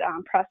had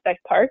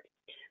Prospect Park.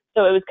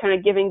 So it was kind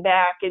of giving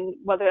back, and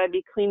whether that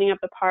be cleaning up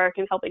the park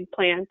and helping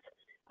plants.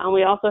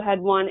 We also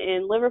had one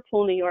in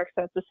Liverpool, New York,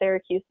 so that's the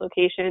Syracuse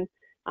location,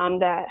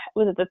 that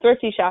was at the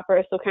Thrifty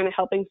Shopper, so kind of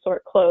helping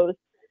sort clothes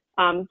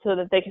so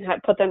that they can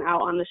put them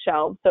out on the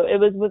shelves. So it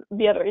was with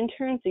the other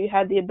interns, so you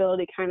had the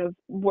ability to kind of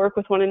work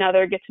with one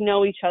another, get to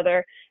know each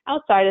other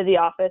outside of the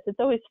office. It's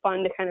always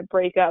fun to kind of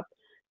break up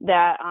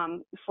that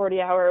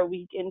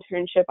 40-hour-a-week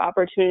internship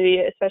opportunity,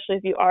 especially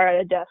if you are at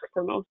a desk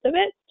for most of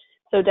it.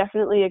 So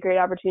definitely a great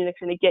opportunity to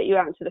kind of get you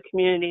out into the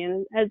community.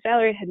 And as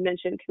Valerie had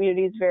mentioned,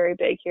 community is very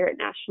big here at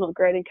National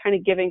Grid and kind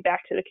of giving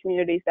back to the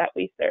communities that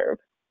we serve.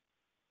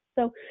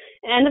 So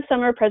end of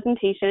summer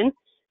presentation.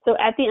 So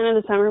at the end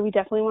of the summer, we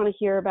definitely want to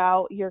hear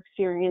about your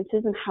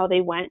experiences and how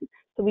they went.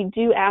 So we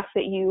do ask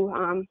that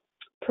you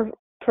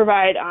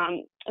provide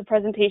a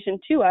presentation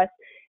to us,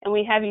 and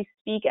we have you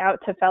speak out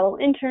to fellow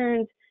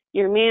interns,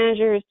 your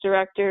managers,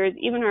 directors,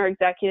 even our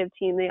executive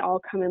team. They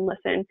all come and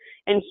listen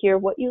and hear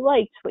what you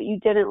liked, what you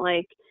didn't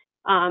like,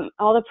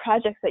 all the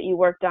projects that you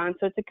worked on.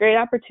 So it's a great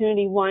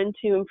opportunity, one,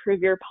 to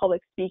improve your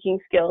public speaking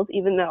skills,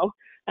 even though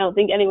I don't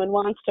think anyone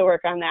wants to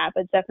work on that,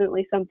 but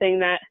definitely something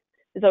that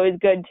is always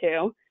good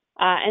too.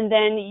 And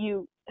then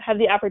you have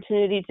the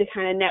opportunity to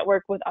kind of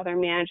network with other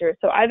managers.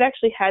 So I've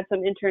actually had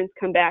some interns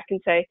come back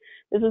and say,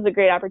 this was a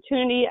great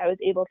opportunity. I was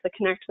able to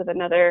connect with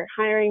another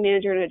hiring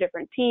manager in a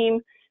different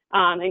team.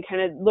 And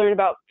kind of learn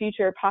about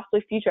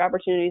possibly future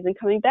opportunities and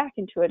coming back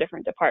into a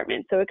different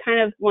department. So it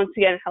kind of, once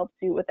again, helps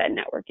you with that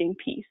networking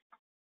piece.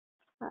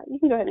 You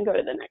can go ahead and go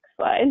to the next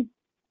slide.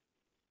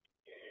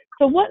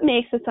 So what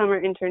makes a summer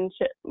intern?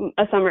 So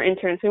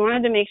we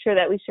wanted to make sure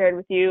that we shared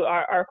with you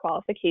our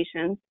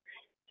qualifications.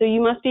 So you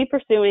must be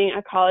pursuing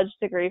a college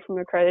degree from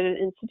an accredited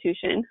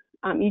institution.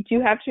 You do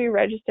have to be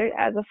registered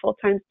as a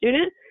full-time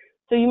student.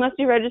 So you must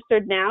be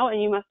registered now,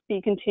 and you must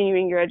be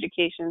continuing your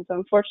education. So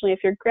unfortunately, if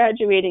you're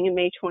graduating in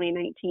May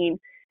 2019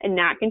 and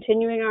not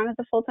continuing on as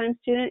a full-time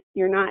student,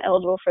 you're not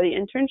eligible for the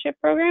internship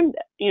program.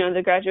 You know,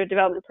 the graduate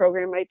development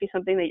program might be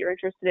something that you're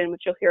interested in,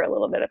 which you'll hear a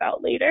little bit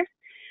about later.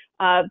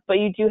 But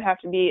you do have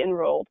to be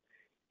enrolled.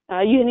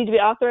 You need to be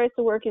authorized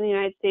to work in the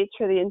United States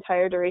for the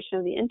entire duration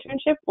of the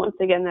internship. Once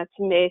again, that's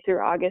May through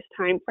August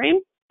timeframe.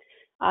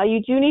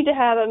 You do need to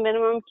have a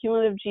minimum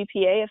cumulative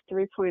GPA of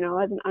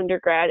 3.0 as an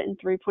undergrad and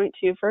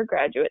 3.2 for a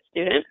graduate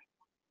student.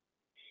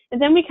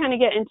 And then we kind of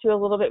get into a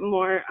little bit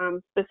more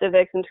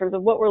specifics in terms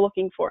of what we're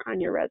looking for on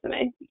your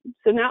resume.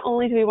 So not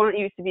only do we want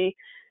you to be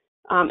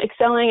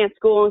excelling at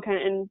school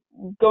and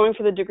going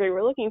for the degree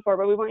we're looking for,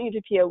 but we want you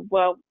to be a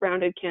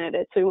well-rounded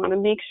candidate. So we want to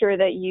make sure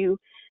that you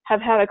have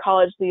had a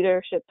college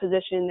leadership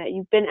position, that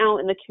you've been out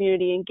in the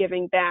community and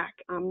giving back.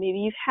 Maybe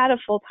you've had a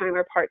full-time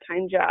or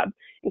part-time job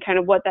and kind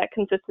of what that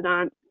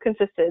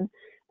consisted.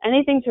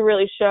 Anything to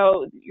really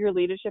show your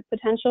leadership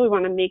potential. We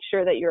want to make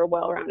sure that you're a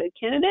well-rounded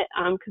candidate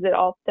because it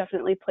all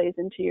definitely plays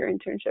into your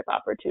internship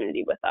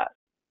opportunity with us.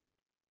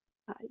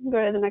 You can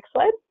go to the next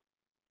slide.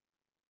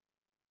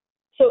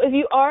 So if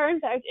you are, in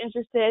fact,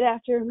 interested,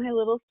 after my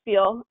little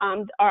spiel,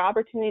 our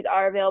opportunities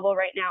are available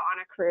right now on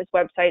our careers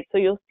website. So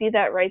you'll see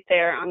that right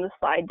there on the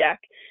slide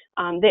deck.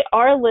 They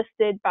are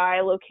listed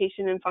by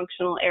location and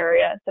functional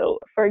area. So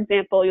for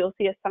example, you'll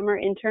see a summer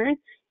intern.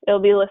 It'll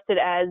be listed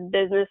as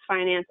business,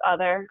 finance,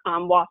 other,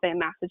 Waltham,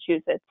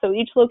 Massachusetts. So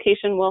each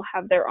location will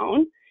have their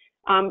own.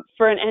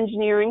 For an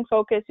engineering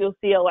focus, you'll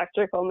see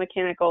electrical,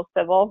 mechanical,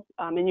 civil,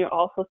 and you'll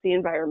also see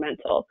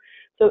environmental.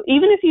 So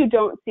even if you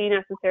don't see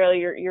necessarily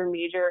your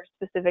major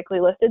specifically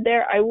listed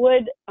there, I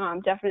would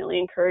definitely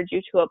encourage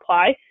you to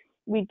apply.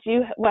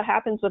 What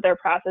happens with our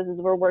process is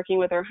we're working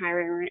with our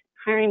hiring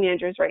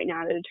managers right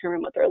now to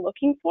determine what they're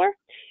looking for.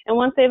 And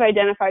once they've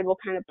identified, we'll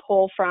kind of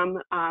pull from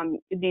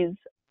these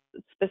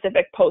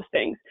specific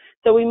postings.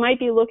 So we might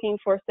be looking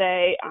for,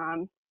 say,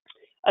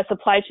 a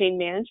supply chain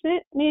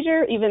management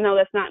major, even though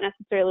that's not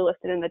necessarily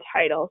listed in the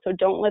title. So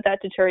don't let that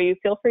deter you.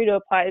 Feel free to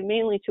apply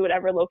mainly to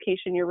whatever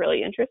location you're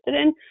really interested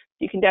in.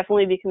 You can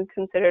definitely be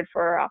considered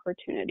for our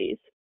opportunities.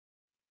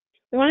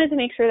 We wanted to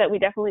make sure that we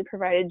definitely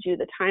provided you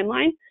the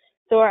timeline.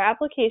 So our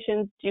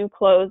applications do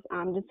close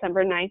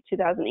December 9th,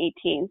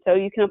 2018. So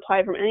you can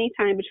apply from any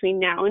time between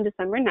now and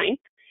December 9th.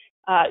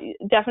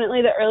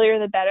 Definitely the earlier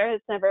the better.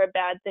 It's never a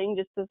bad thing,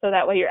 just so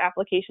that way your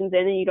application's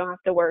in and you don't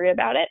have to worry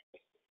about it.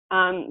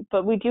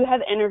 But we do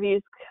have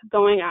interviews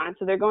going on.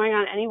 So they're going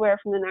on anywhere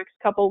from the next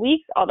couple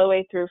weeks all the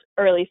way through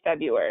early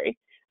February.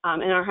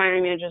 And our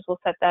hiring managers will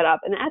set that up.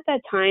 And at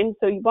that time,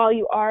 so while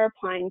you are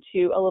applying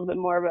to a little bit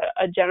more of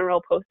a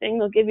general posting,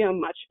 they'll give you a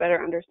much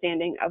better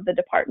understanding of the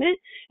department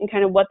and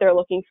kind of what they're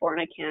looking for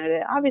in a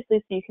candidate, obviously,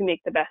 so you can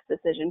make the best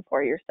decision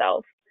for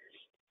yourself.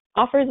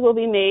 Offers will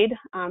be made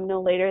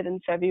no later than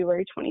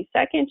February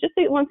 22nd, just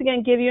to once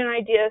again give you an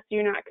idea so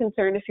you're not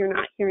concerned if you're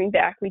not hearing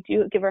back. We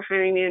do give our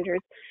hiring managers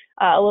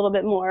a little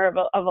bit more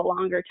of a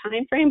longer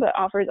time frame, but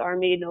offers are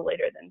made no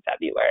later than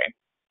February.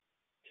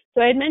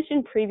 So I had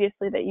mentioned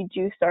previously that you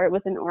do start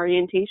with an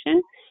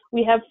orientation.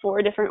 We have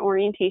 4 different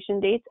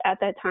orientation dates at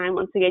that time.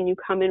 Once again, you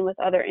come in with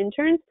other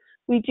interns.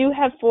 We do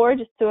have 4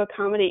 just to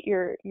accommodate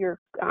your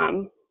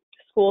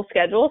school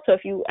schedule. So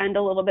if you end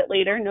a little bit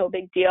later, no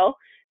big deal.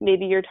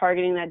 Maybe you're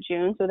targeting that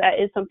June. So that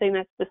is something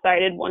that's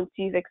decided once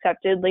you've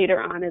accepted later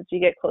on as we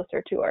get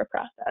closer to our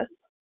process.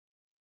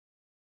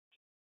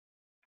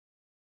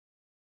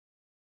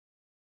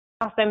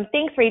 Awesome.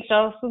 Thanks,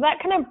 Rachel. So that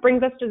kind of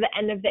brings us to the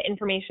end of the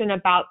information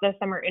about the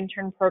summer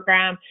intern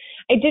program.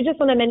 I did just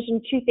want to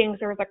mention 2 things.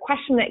 There was a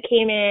question that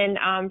came in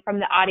from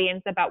the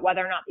audience about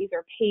whether or not these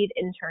are paid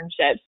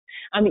internships.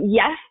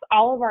 Yes,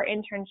 all of our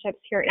internships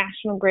here at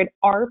National Grid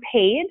are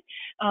paid.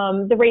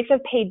 The rates of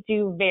pay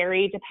do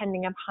vary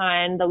depending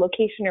upon the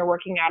location you're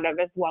working out of,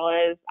 as well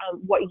as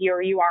what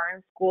year you are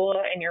in school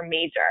and your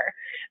major.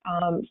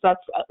 So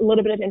that's a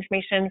little bit of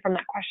information from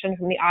that question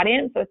from the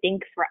audience. So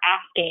thanks for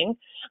asking.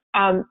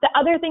 The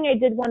other thing I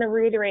did want to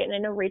reiterate, and I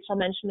know Rachel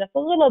mentioned this a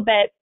little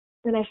bit,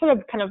 and I sort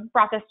of kind of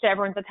brought this to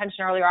everyone's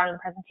attention earlier on in the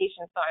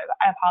presentation, so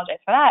I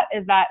apologize for that,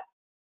 is that,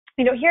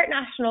 you know, here at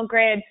National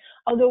Grid,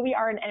 although we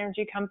are an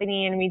energy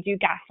company and we do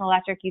gas and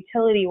electric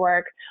utility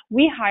work,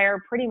 we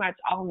hire pretty much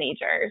all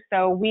majors.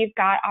 So we've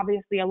got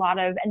obviously a lot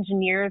of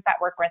engineers that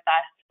work with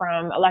us,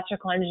 from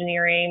electrical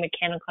engineering,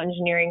 mechanical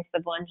engineering,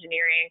 civil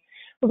engineering.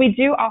 But we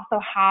do also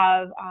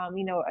have,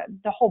 you know,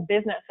 the whole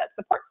business that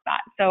supports that.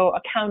 So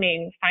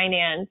accounting,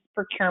 finance,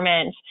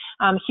 procurement,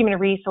 human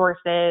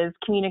resources,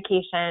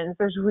 communications.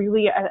 There's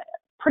really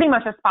pretty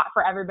much a spot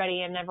for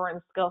everybody and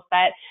everyone's skill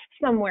set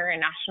somewhere in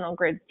National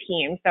Grid's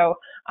team. So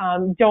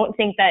don't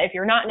think that if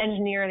you're not an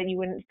engineer that you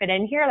wouldn't fit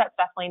in here. That's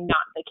definitely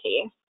not the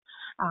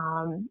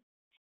case.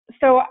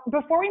 So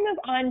before we move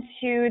on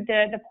to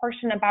the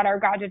portion about our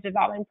graduate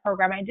development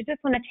program, I did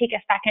just want to take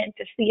a second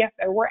to see if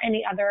there were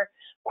any other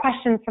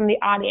questions from the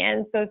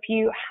audience. So if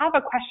you have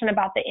a question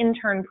about the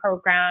intern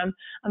program,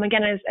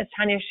 again, as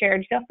Tanya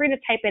shared, feel free to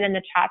type it in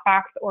the chat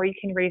box, or you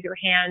can raise your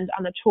hand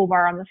on the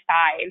toolbar on the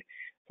side.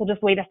 So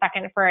just wait a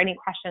second for any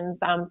questions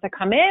to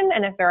come in,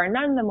 and if there are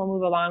none, then we'll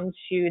move along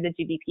to the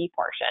GDP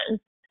portion.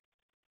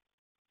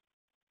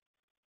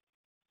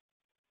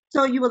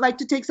 So you would like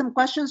to take some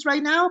questions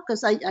right now?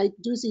 Because I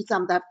do see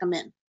some that have come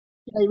in.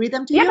 Can I read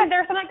them to you? Yeah, but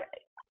there's some.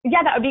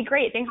 Yeah, that would be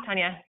great. Thanks,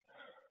 Tanya.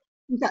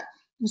 Okay.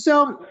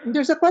 So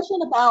there's a question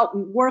about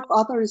work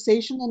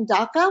authorization in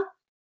DACA.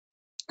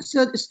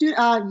 So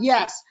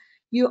yes,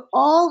 you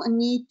all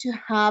need to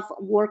have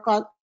work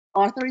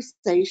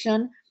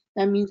authorization.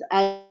 That means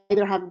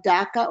either have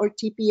DACA or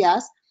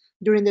TPS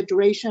during the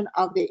duration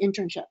of the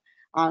internship.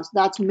 So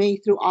that's May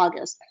through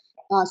August.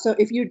 So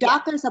if your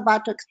DACA is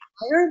about to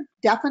expire,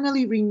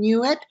 definitely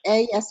renew it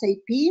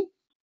ASAP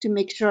to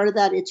make sure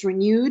that it's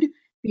renewed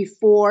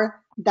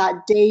before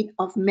that date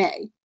of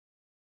May.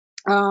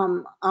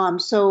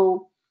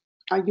 So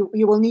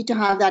you will need to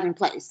have that in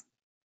place.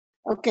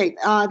 Okay,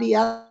 the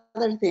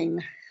other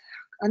thing,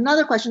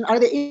 another question, are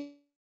the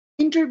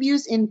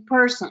interviews in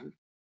person?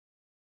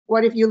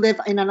 What if you live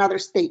in another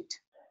state?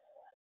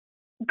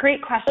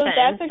 Great question.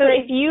 that's a So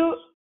great- if you,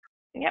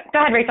 yep, go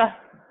ahead, Rachel.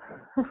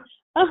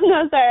 Oh,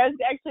 no, sorry. I was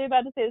actually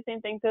about to say the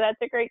same thing. So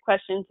that's a great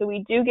question. So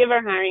we do give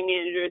our hiring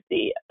managers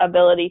the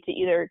ability to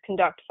either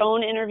conduct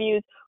phone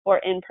interviews or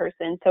in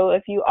person. So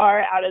if you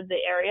are out of the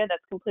area,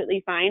 that's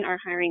completely fine. Our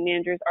hiring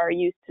managers are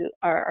used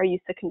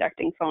to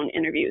conducting phone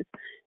interviews.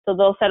 So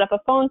they'll set up a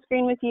phone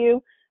screen with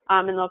you,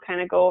 and they'll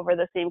kind of go over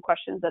the same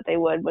questions that they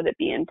would it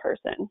be in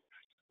person.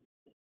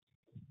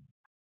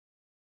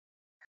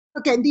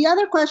 Okay, the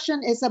other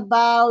question is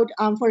about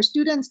for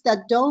students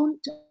that don't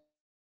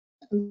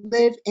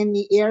live in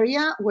the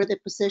area where the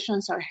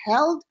positions are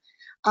held,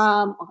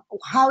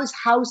 how is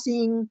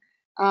housing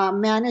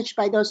managed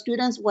by those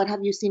students? What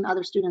have you seen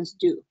other students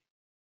do?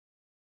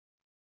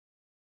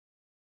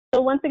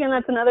 So once again,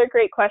 that's another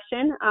great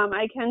question.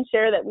 I can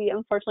share that we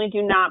unfortunately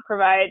do not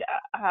provide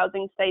a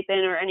housing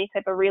stipend or any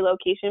type of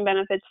relocation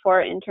benefits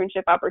for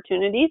internship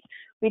opportunities.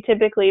 We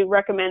typically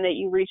recommend that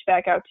you reach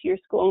back out to your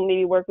school and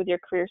maybe work with your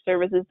career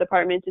services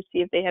department to see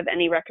if they have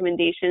any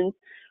recommendations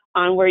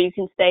on where you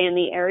can stay in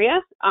the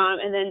area.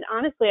 And then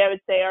honestly, I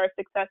would say our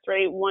success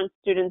rate once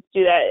students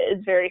do that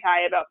is very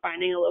high about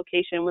finding a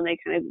location when they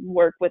kind of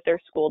work with their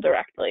school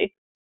directly.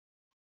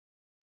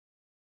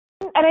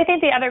 And I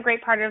think the other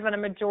great part is that a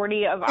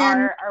majority of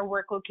our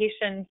work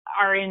locations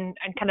are in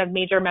kind of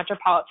major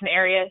metropolitan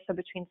areas, so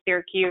between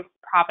Syracuse,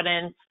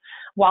 Providence,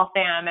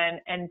 Waltham,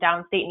 and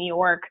downstate New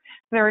York.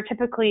 There are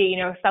typically,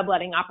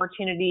 subletting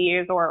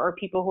opportunities or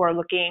people who are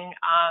looking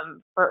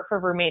for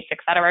roommates, et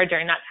cetera,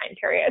 during that time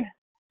period.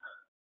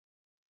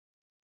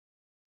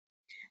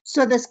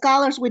 So the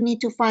scholars would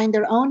need to find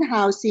their own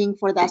housing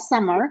for that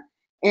summer,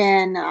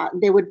 and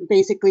they would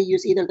basically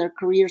use either their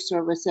career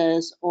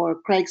services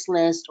or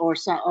Craigslist or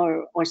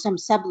some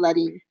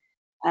subletting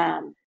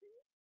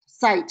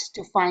sites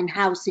to find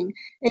housing.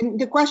 And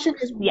the question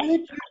is,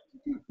 Yes.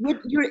 would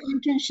your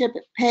internship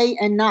pay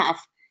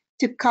enough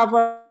to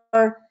cover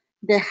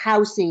the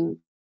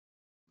housing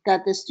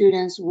that the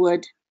students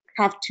would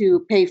have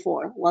to pay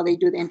for while they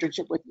do the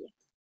internship with you?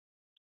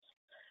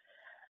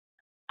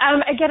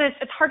 Again,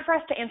 it's hard for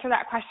us to answer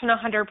that question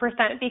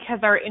 100% because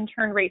our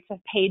intern rates of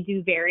pay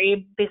do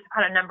vary based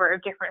upon a number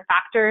of different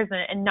factors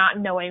and not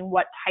knowing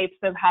what types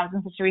of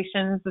housing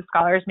situations the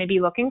scholars may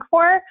be looking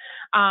for.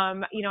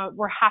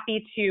 We're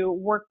happy to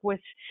work with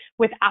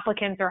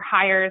applicants or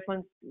hires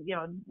when,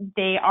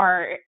 they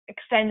are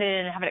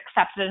extended and have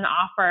accepted an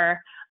offer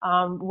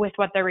with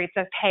what the rates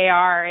of pay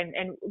are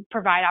and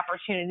provide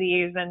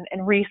opportunities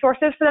and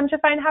resources for them to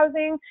find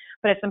housing,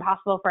 but it's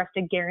impossible for us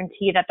to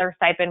guarantee that their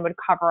stipend would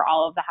cover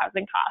all of the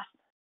housing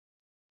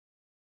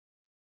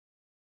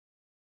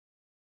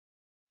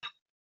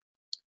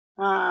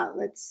costs.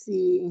 Let's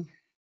see.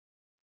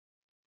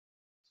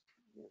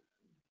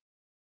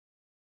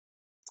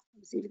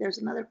 Let's see if there's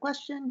another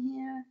question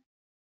here.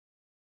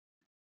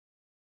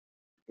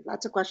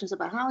 Lots of questions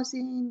about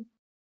housing.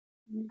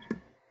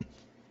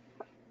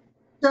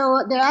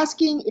 So they're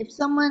asking if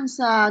someone's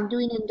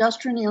doing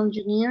industrial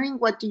engineering,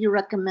 what do you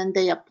recommend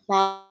they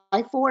apply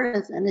for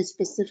in a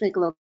specific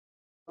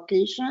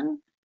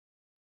location?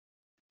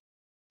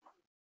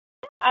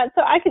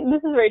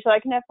 This is Rachel. I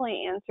can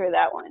definitely answer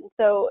that one.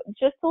 So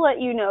just to let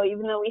you know,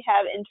 even though we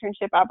have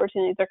internship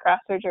opportunities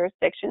across our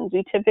jurisdictions,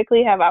 we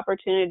typically have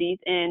opportunities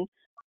in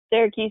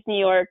Syracuse, New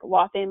York,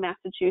 Waltham,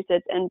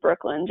 Massachusetts, and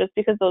Brooklyn, just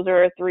because those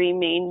are our three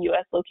main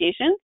U.S.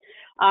 locations.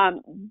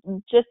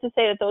 Just to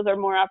say that those are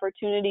more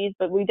opportunities,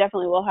 but we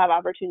definitely will have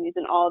opportunities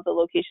in all of the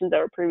locations that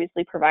were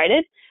previously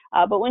provided.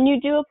 But when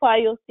you do apply,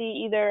 you'll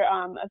see either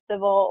a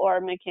civil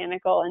or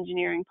mechanical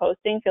engineering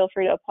posting. Feel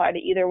free to apply to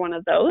either one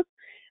of those.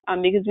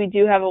 Because we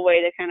do have a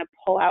way to kind of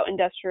pull out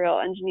industrial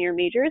engineer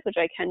majors, which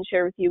I can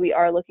share with you. We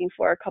are looking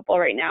for a couple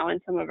right now in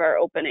some of our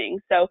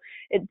openings. So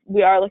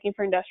we are looking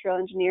for industrial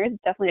engineers.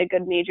 It's definitely a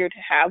good major to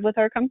have with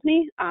our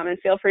company. And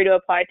feel free to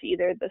apply to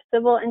either the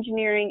civil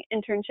engineering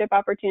internship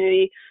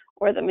opportunity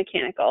or the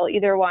mechanical,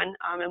 either one,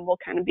 and we'll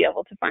kind of be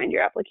able to find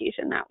your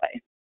application that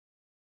way.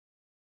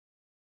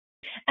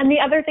 And the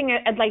other thing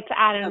I'd like to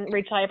add, and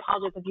Rachel, I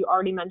apologize if you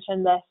already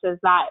mentioned this, is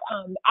that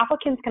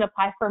applicants can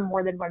apply for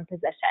more than one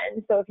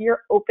position. So if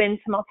you're open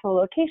to multiple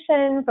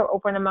locations or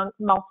open to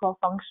multiple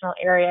functional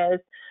areas,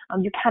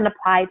 you can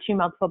apply to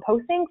multiple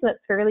postings, and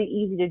it's fairly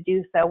easy to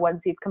do so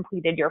once you've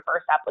completed your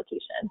first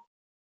application.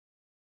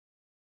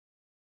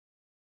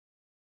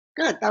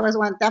 Good. That was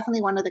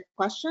definitely one of the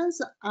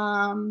questions.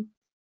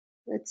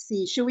 Let's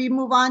see. Should we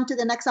move on to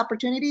the next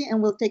opportunity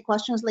and we'll take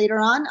questions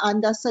later on?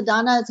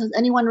 Sadana, has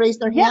anyone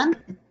raised their hand?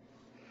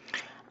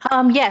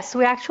 Yes,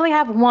 we actually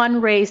have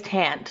one raised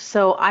hand.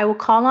 So I will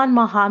call on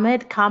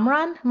Mohammed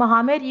Kamran.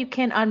 Mohammed, you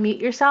can unmute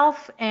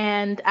yourself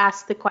and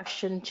ask the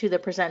question to the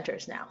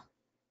presenters now.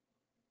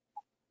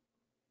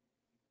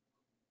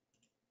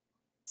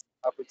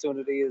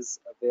 Opportunity is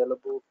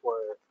available for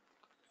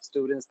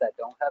students that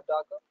don't have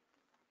DACA?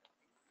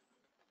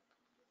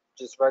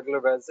 Just regular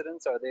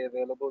residents, are they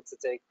available to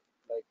take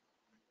like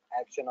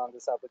action on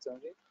this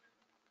opportunity?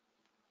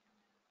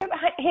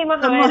 Hey, So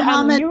Mohammed,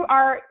 Mohammed, you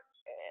are,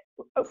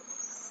 oh,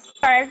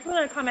 sorry, I just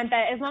want to comment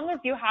that as long as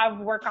you have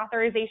work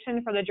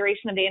authorization for the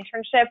duration of the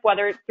internship,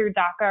 whether it's through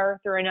DACA or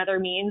through another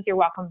means, you're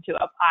welcome to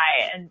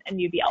apply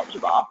and you'd be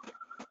eligible.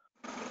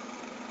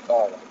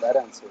 All right, that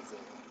answers it.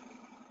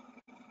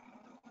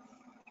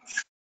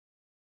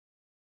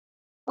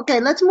 okay,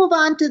 let's move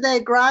on to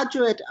the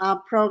graduate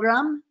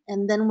program,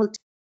 and then we'll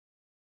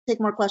take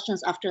more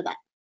questions after that.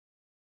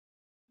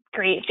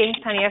 Great, thanks,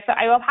 Tanya. So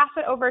I will pass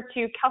it over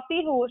to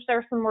Kelsey, who will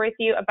share some more with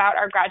you about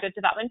our graduate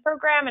development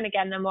program. And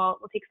again, then we'll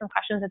take some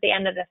questions at the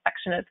end of this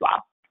section as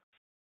well.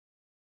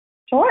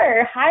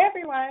 Sure. Hi,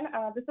 everyone.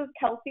 This is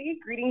Kelsey.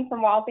 Greetings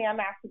from Waltham,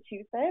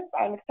 Massachusetts.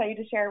 I'm excited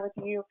to share with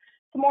you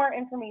some more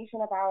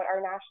information about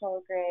our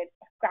National Grid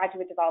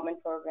graduate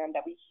development program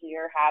that we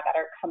here have at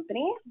our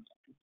company.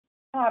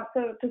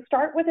 So to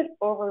start with an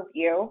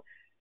overview,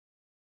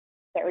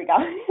 there we go.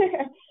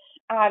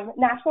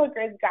 National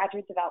Grid's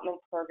graduate development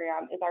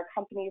program is our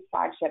company's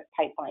flagship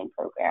pipeline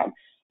program.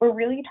 We're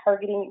really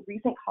targeting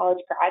recent college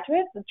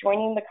graduates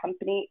joining the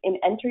company in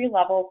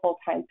entry-level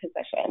full-time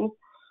positions.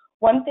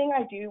 One thing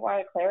I do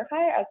want to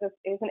clarify, as this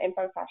is an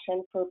info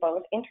session for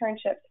both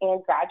internships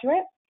and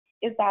graduates,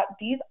 is that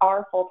these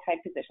are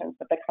full-time positions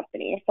with the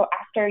company. So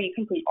after you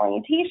complete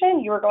orientation,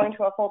 you are going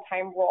to a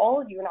full-time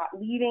role. You're not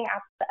leaving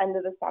at the end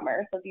of the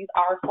summer. So these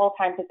are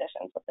full-time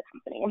positions with the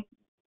company.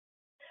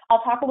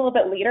 I'll talk a little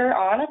bit later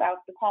on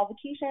about the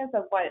qualifications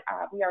of what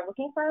we are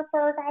looking for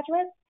our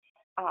graduates.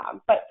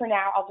 But for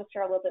now, I'll just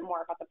share a little bit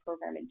more about the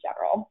program in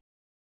general.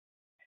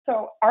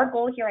 So our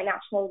goal here at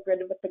National Grid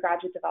with the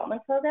Graduate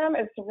Development Program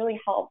is to really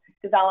help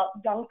develop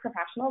young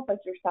professionals like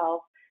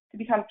yourselves to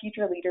become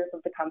future leaders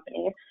of the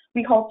company.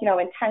 We hope,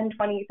 in 10,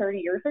 20, 30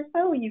 years or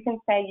so, you can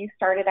say you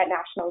started at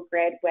National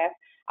Grid with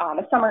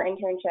a summer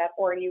internship,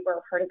 or you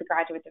were part of the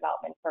Graduate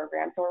Development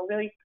Program. So we're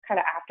really kind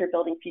of after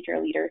building future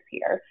leaders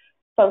here.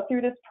 So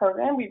through this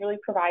program, we really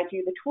provide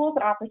you the tools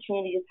and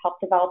opportunities to help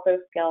develop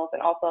those skills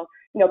and also,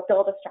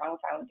 build a strong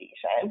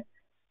foundation.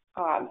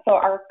 So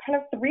our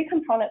kind of three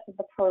components of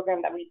the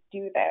program that we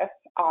do this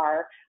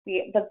are,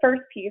 the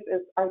first piece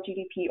is our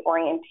GDP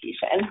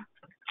orientation.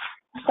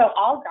 So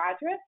all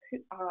graduates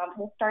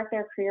will start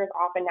their careers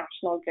off in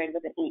National Grid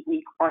with an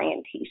 8-week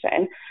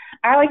orientation.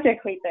 I like to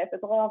equate this as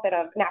a little bit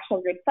of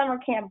National Grid summer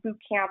camp, boot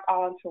camp,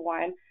 all into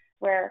one,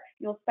 where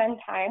you'll spend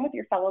time with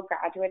your fellow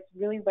graduates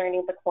really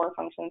learning the core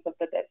functions of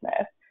the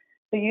business.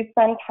 So you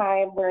spend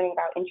time learning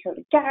about intro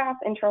to gas,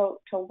 intro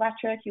to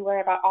electric, you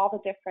learn about all the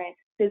different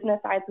business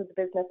sides of the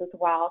business as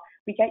well.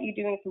 We get you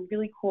doing some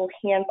really cool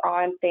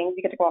hands-on things.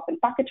 You get to go up in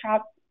bucket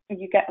trucks,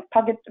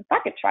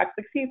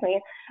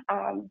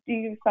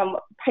 do some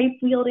pipe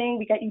wielding.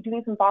 We get you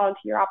doing some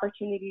volunteer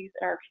opportunities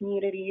in our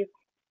communities.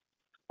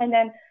 And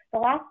then the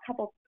last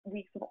couple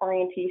weeks of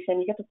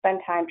orientation, you get to spend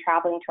time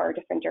traveling to our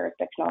different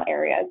jurisdictional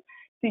areas.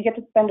 So you get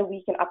to spend a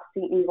week in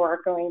upstate New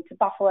York, going to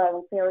Buffalo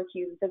and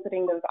Syracuse,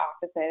 visiting those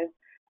offices.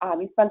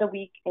 You spend a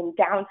week in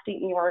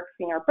downstate New York,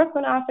 seeing our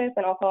Brooklyn office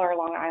and also our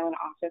Long Island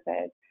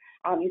offices.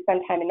 You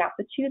spend time in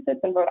Massachusetts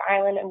and Rhode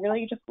Island, and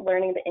really just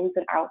learning the ins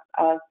and outs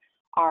of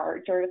our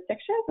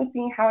jurisdictions and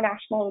seeing how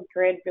National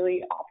Grid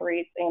really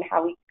operates and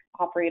how we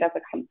operate as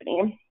a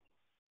company.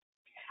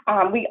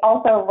 We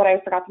also, what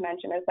I forgot to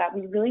mention is that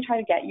we really try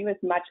to get you as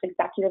much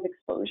executive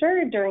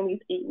exposure during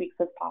these 8 weeks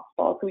as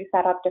possible. So we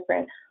set up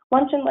different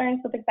lunch and learns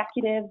with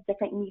executives,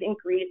 different meet and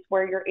greets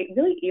where you're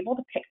really able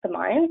to pick the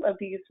minds of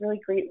these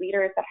really great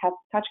leaders that have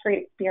such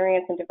great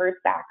experience and diverse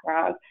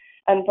backgrounds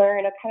and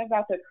learn kind of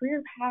about their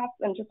career paths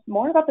and just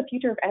more about the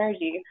future of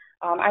energy.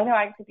 I know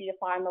I could be a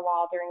fly on the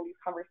wall during these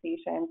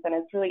conversations, and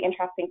it's really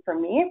interesting for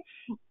me.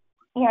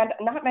 And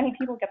not many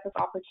people get this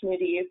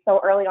opportunity so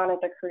early on in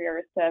their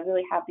careers to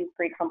really have these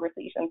great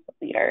conversations with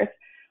leaders.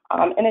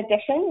 In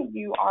addition,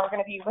 you are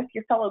going to be with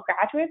your fellow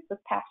graduates. This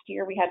past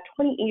year, we had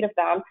 28 of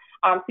them.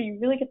 So you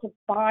really get to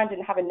bond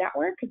and have a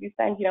network because you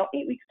spend,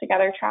 8 weeks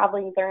together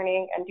traveling,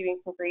 learning, and doing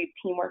some great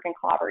teamwork and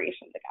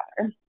collaboration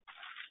together.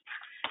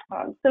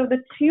 So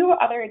the two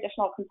other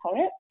additional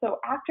components, so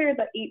after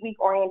the 8-week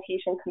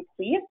orientation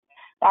completes,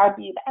 that would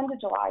be the end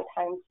of July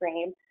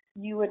timeframe,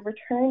 you would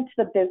return to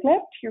the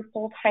business to your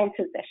full-time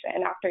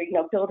position after,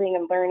 building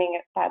and learning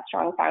that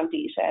strong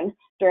foundation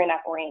during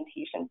that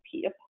orientation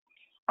piece.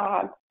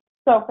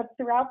 But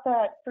throughout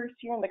the first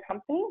year in the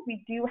company,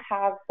 we do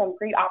have some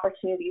great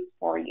opportunities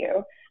for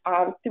you.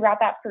 Throughout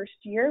that first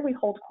year, we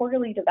hold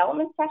quarterly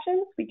development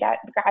sessions. We get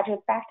the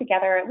graduates back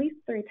together at least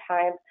 3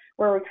 times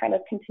where we kind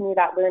of continue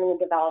that learning and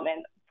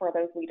development for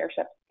those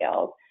leadership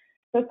skills.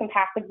 So some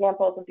past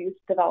examples of these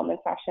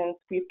development sessions,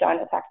 we've done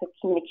effective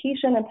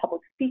communication and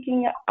public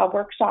speaking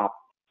workshops.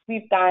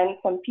 We've done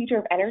some future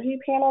of energy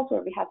panels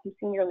where we had some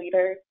senior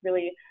leaders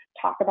really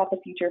talk about the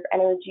future of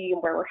energy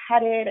and where we're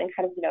headed and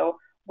kind of,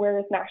 where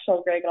is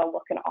National Grid going to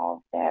look in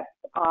all of this?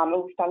 And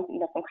we've done,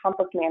 some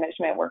conflict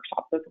management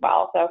workshops as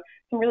well. So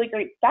some really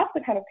great steps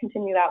to kind of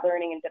continue that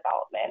learning and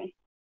development.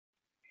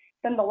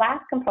 Then the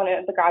last component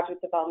of the graduate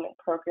development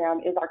program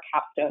is our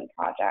capstone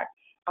project.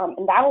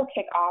 And that will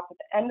kick off at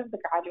the end of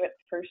the graduate's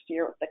first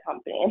year with the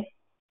company.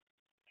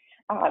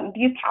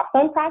 These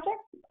capstone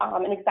projects,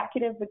 an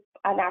executive with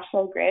a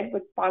National Grid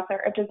would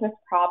sponsor a business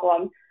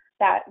problem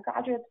that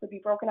graduates would be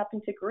broken up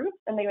into groups,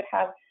 and they would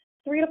have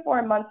 3 to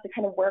 4 months to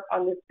kind of work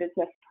on this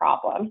business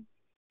problem.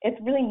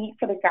 It's really neat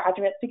for the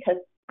graduates because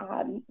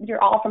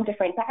you're all from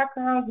different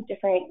backgrounds,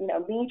 different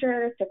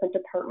majors, different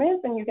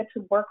departments, and you get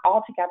to work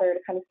all together to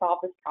kind of solve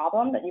this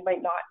problem that you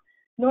might not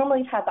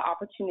normally have the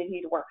opportunity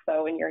to work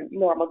so in your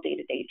normal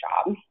day-to-day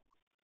job.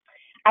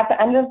 At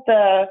the end of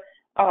the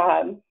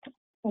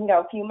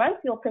few months,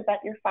 you'll present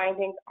your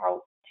findings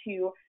out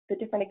to the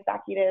different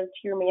executives,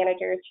 to your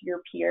managers, to your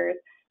peers.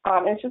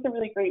 And it's just a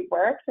really great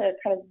work to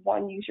kind of,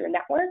 one, use your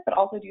network, but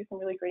also do some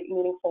really great,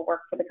 meaningful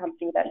work for the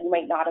company that you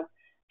might not have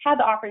had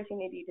the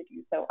opportunity to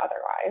do so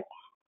otherwise.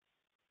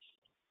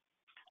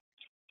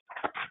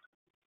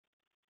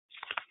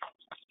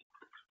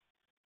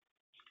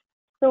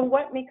 So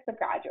what makes a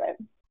graduate?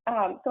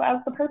 So as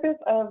the purpose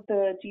of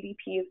the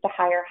GDP is to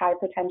hire high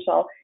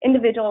potential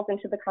individuals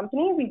into the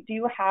company, we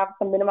do have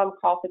some minimum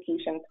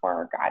qualifications for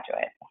our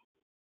graduates.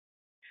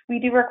 We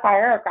do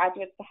require our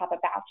graduates to have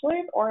a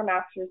bachelor's or a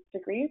master's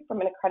degree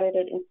from an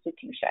accredited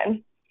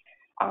institution.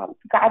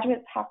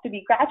 Graduates have to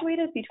be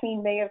graduated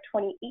between May of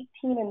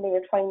 2018 and May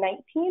of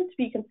 2019 to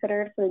be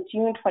considered for the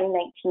June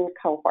 2019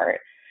 cohort.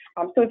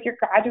 So if you're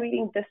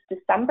graduating this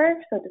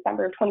December, so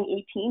December of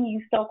 2018,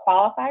 you still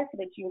qualify for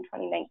the June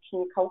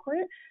 2019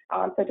 cohort.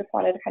 So I just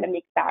wanted to kind of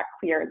make that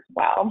clear as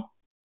well.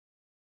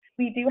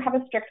 We do have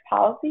a strict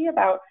policy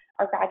about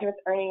our graduates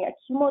earning a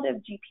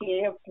cumulative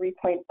GPA of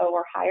 3.0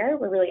 or higher.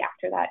 We're really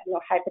after that,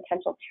 high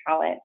potential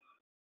talent.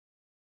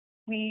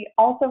 We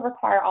also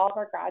require all of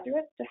our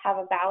graduates to have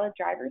a valid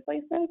driver's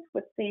license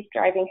with safe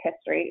driving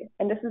history.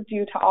 And this is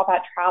due to all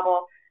that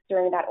travel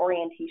during that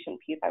orientation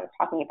piece I was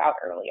talking about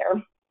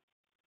earlier.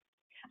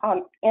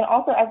 And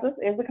also, as this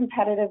is a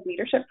competitive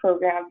leadership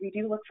program, we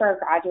do look for our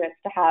graduates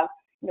to have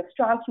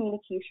strong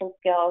communication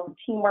skills,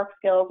 teamwork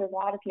skills. There's a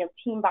lot of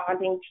team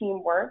bonding,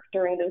 teamwork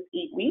during those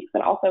 8 weeks,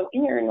 and also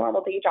in your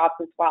normal day jobs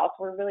as well.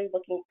 So we're really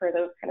looking for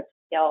those kind of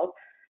skills.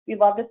 We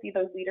love to see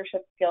those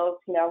leadership skills,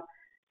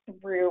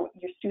 through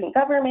your student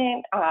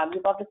government.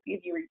 We'd love to see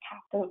if you were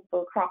captain of the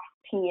lacrosse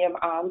team,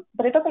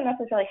 but it doesn't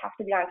necessarily have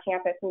to be on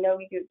campus.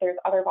 There's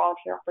other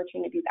volunteer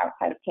opportunities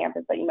outside of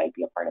campus that you might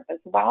be a part of as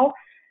well.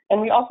 And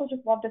we also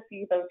just love to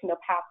see those,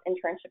 past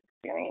internship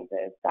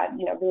experiences that,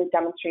 really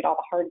demonstrate all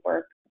the hard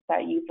work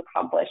that you've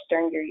accomplished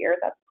during your years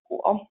at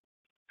school.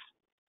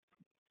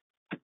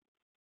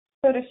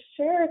 So to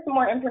share some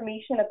more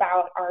information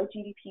about our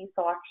GDP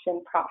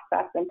selection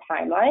process and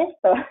timeline,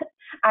 so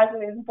as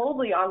it is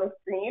boldly on the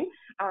screen,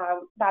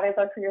 that is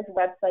our careers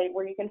website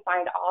where you can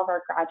find all of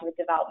our graduate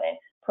development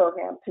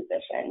program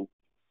positions.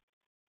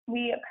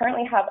 We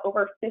currently have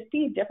over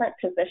 50 different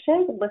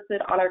positions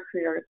listed on our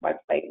careers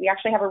website. We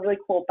actually have a really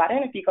cool button.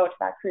 If you go to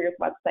that careers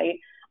website,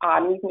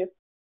 you can just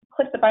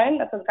click the button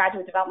that says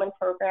graduate development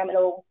program, and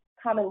it'll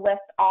come and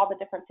list all the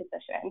different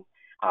positions.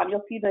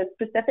 You'll see the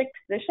specific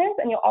positions,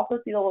 and you'll also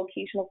see the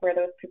location of where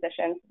those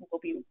positions will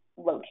be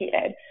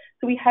located.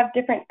 So we have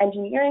different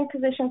engineering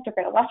positions,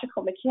 different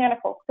electrical,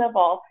 mechanical,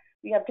 civil.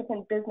 We have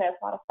different business,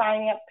 a lot of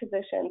finance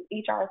positions,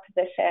 HR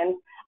positions.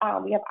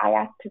 We have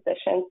IS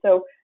positions.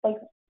 So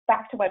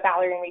back to what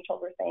Valerie and Rachel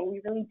were saying,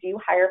 we really do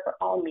hire for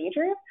all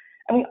majors.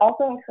 And we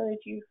also encourage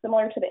you,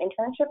 similar to the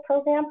internship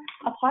program,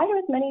 apply to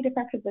as many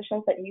different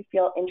positions that you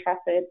feel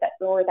interested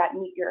or that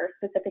meet your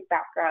specific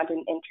background and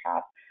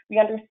interests. We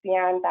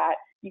understand that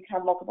you can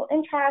have multiple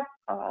interests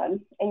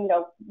and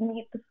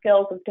meet the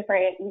skills of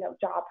different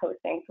job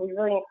postings. So we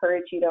really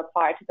encourage you to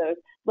apply to those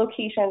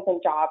locations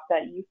and jobs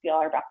that you feel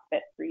are best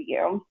fit for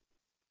you.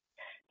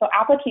 So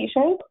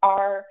applications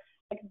are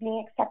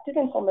being accepted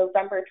until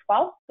November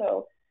 12th.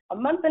 So a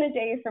month and a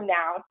day from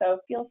now. So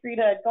feel free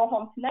to go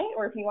home tonight,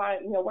 or if you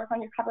want to work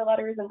on your cover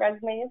letters and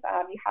resumes,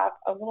 you have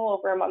a little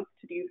over a month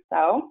to do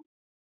so.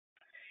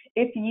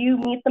 If you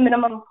meet the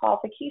minimum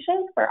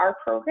qualifications for our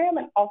program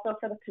and also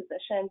for the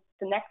position,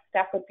 the next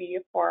step would be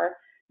for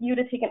you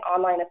to take an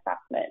online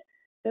assessment.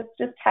 This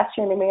just tests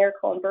your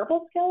numerical and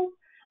verbal skills,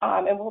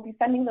 and we'll be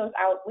sending those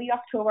out late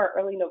October,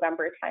 early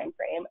November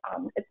timeframe.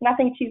 It's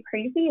nothing too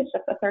crazy. It's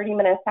just a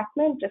 30-minute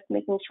assessment, just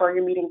making sure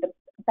you're meeting the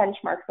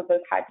benchmarks of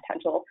those high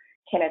potential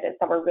candidates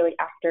that we're really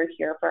after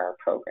here for our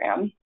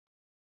program.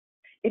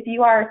 If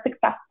you are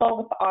successful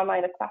with the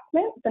online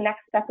assessment, the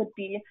next step would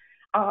be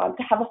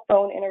to have a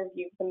phone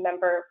interview with a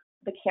member of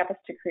the Campus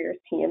to Careers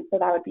team. So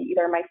that would be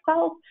either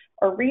myself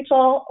or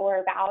Rachel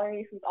or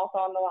Valerie, who's also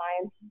on the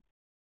line.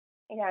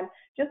 And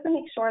just to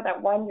make sure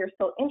that, one, you're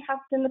still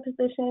interested in the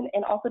position,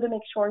 and also to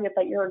make sure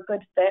that you're a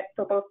good fit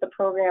for both the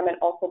program and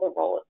also the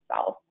role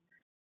itself.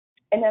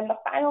 And then the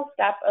final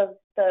step of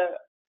the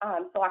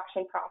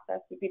selection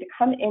process would be to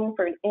come in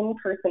for an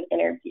in-person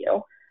interview.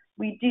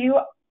 We do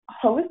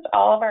host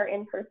all of our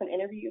in-person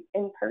interviews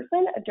in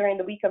person during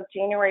the week of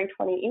January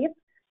 28th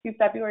through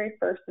February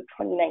 1st of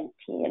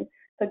 2019.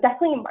 So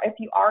definitely, if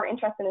you are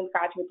interested in the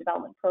graduate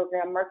development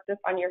program, mark this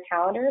on your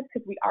calendars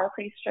because we are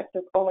pretty strict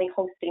with only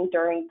hosting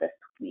during this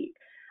week.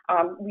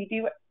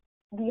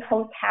 We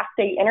host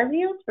half-day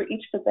interviews for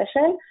each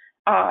position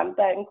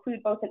that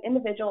include both an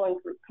individual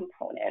and group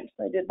component.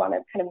 So I did want to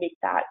kind of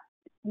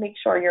make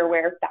sure you're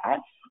aware of that.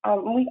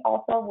 We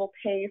also will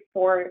pay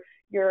for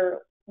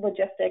your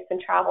logistics and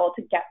travel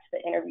to get to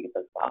the interviews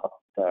as well.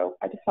 So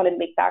I just wanted to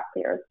make that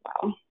clear as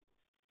well.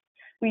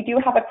 We do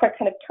have a quick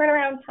kind of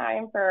turnaround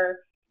time for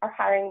our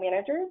hiring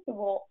managers. So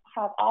we'll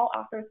have all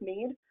offers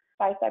made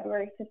by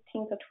February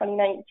 15th of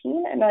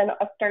 2019, and then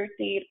a start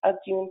date of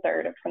June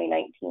 3rd of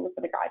 2019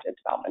 for the graduate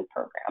development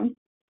program.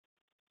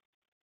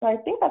 So I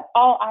think that's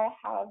all I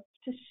have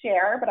to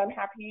share, but I'm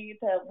happy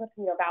to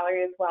listen to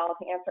Valerie as well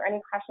to answer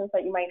any questions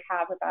that you might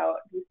have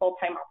about these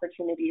full-time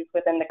opportunities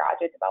within the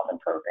graduate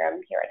development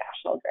program here at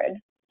National Grid.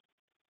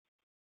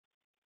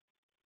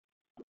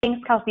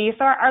 Thanks, Kelsey.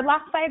 So our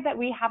last slide that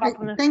we have up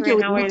on the Thank screen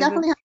you. now We is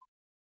definitely have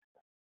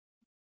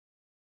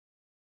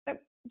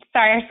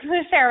sorry, I was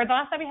going to share. The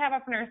last that we have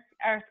up on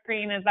our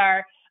screen is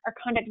our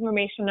contact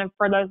information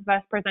for those of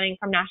us presenting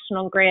from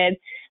National Grid.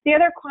 The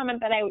other comment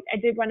that I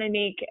did want to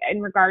make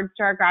in regards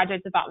to our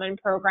graduate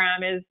development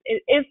program is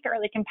it is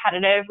fairly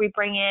competitive. We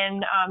bring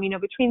in,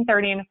 between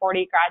 30 and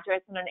 40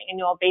 graduates on an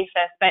annual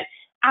basis, but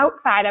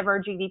outside of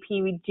our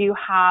GDP, we do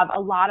have a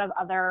lot of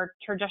other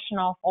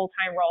traditional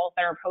full-time roles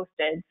that are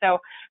posted. So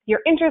if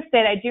you're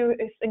interested, I do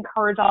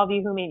encourage all of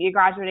you who may be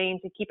graduating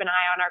to keep an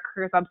eye on our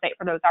careers website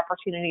for those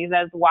opportunities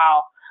as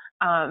well.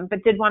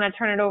 But did want to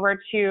turn it over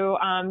to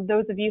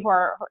those of you who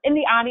are in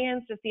the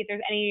audience to see if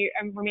there's any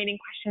remaining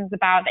questions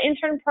about the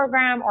intern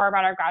program or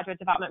about our graduate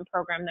development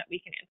program that we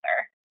can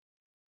answer.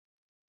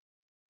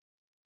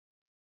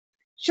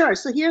 Sure.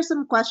 So here's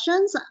some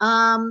questions.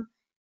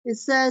 It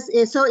says,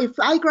 so if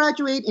I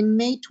graduate in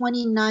May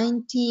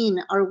 2019,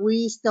 are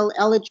we still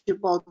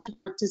eligible to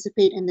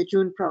participate in the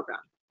June program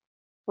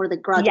for the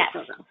graduate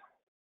program?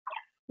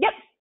 Yep.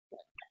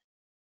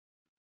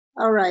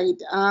 All right.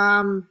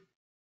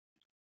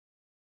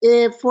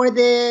 For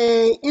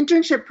the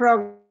internship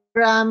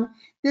program,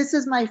 this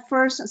is my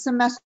first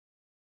semester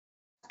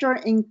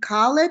in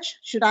college.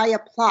 Should I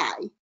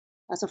apply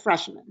as a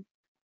freshman?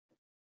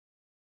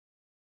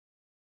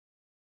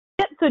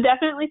 So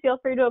definitely feel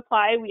free to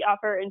apply. We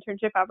offer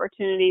internship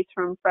opportunities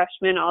from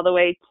freshmen all the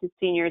way to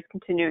seniors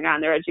continuing on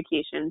their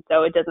education,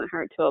 so it doesn't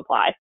hurt to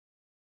apply.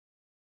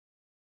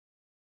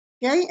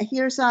 Okay,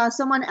 here's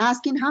someone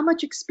asking, how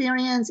much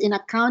experience in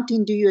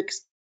accounting do you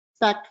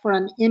expect for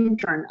an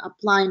intern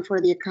applying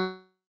for the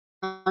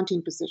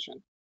accounting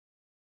position?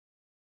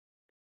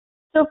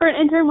 So for an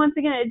intern, once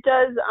again, it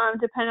does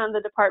depend on the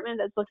department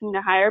that's looking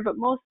to hire, but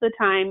most of the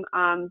time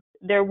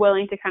they're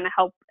willing to kind of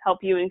help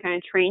you and kind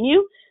of train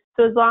you.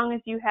 So as long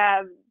as you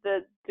have the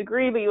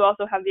degree, but you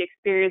also have the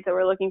experience that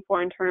we're looking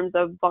for in terms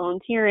of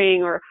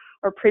volunteering or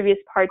previous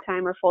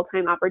part-time or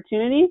full-time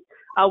opportunities,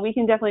 we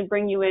can definitely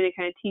bring you in and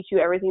kind of teach you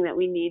everything that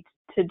we need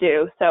to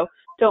do. So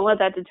don't let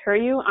that deter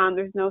you.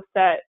 There's no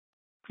set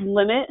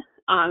limit.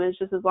 It's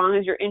just as long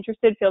as you're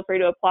interested, feel free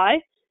to apply,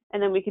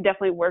 and then we can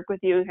definitely work with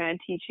you and kind of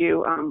teach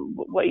you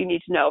what you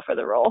need to know for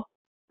the role.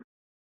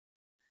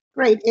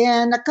 Great.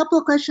 And a couple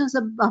of questions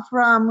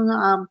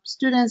from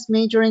students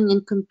majoring in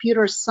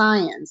computer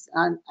science.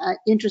 I'm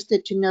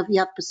interested to know if you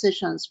have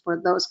positions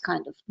for those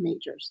kind of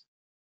majors.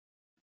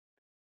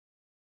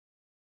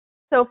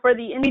 So for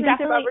the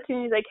internship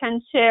opportunities, I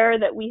can share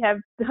that we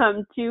have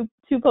two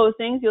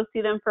postings. You'll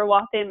see them for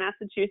Waltham,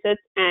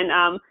 Massachusetts,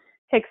 and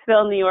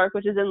Hicksville, New York,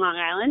 which is in Long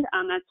Island.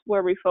 That's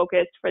where we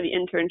focused for the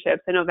internships.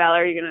 I know,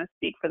 Valerie, you're going to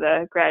speak for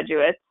the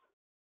graduates.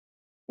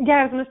 Yeah,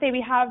 I was going to say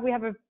we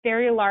have a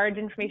very large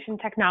information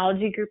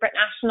technology group at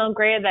National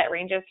Grid that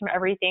ranges from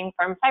everything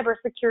from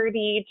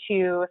cybersecurity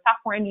to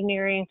software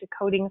engineering to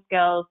coding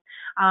skills.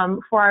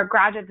 For our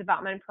graduate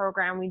development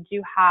program, we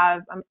do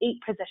have 8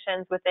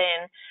 positions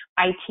within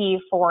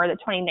IT for the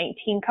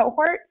 2019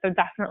 cohort. So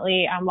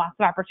definitely lots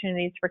of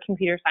opportunities for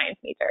computer science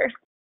majors.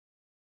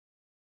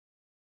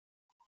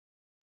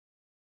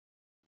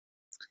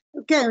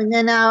 Okay, and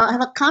then I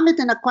have a comment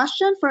and a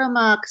question from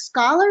a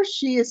scholar.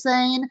 She is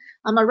saying,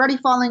 I'm already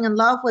falling in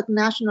love with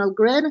National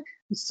Grid. I'm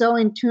so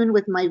in tune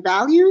with my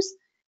values.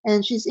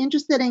 And she's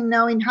interested in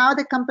knowing how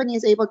the company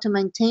is able to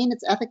maintain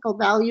its ethical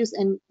values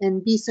and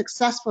be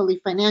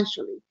successfully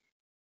financially.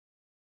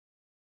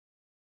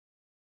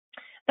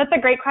 That's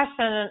a great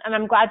question, and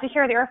I'm glad to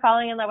hear that you're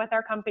falling in love with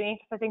our company,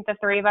 because I think the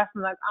 3 of us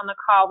on the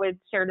call would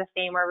share the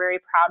same. We're very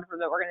proud of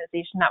the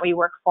organization that we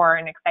work for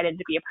and excited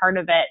to be a part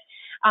of it.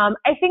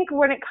 I think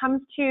when it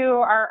comes to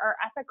our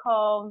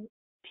ethical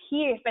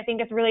piece, I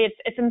think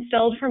it's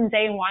instilled from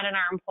day one in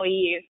our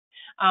employees.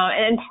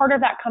 And part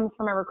of that comes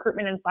from our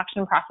recruitment and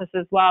selection process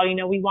as well.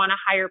 We want to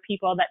hire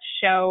people that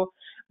show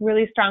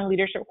really strong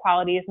leadership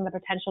qualities and the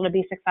potential to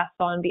be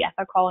successful and be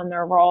ethical in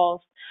their roles.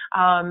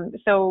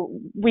 So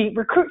we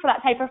recruit for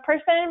that type of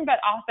person, but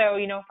also,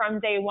 from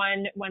day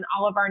one, when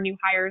all of our new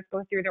hires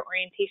go through the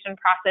orientation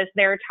process,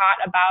 they're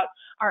taught about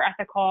our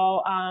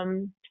ethical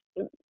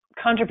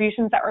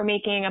contributions that we're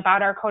making,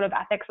 about our code of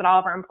ethics that all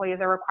of our employees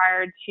are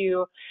required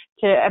to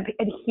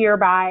adhere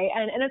by.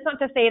 And it's not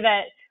to say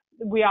that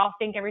we all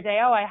think every day,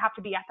 oh, I have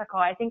to be ethical.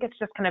 I think it's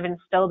just kind of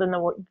instilled in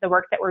the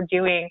work that we're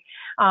doing.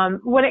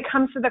 When it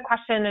comes to the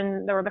question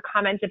and there was a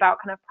comment about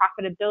kind of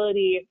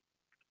profitability,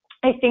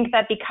 I think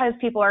that because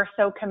people are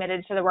so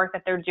committed to the work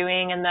that they're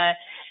doing and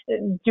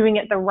doing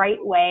it the right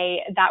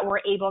way, that we're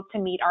able to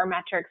meet our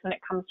metrics when it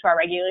comes to our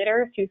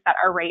regulators who set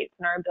our rates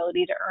and our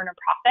ability to earn a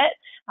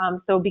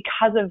profit. So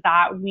because of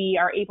that, we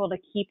are able to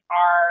keep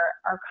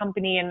our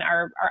company and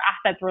our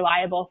assets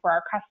reliable for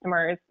our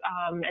customers,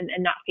 and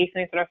not face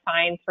any sort of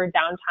fines for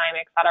downtime,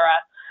 et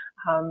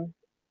cetera.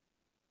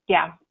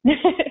 Yeah.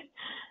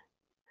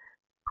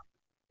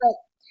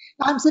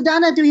 So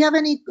Donna, do we have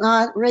any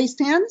raised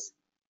hands?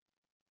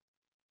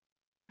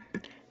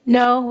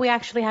 No, we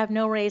actually have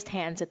no raised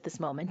hands at this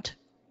moment.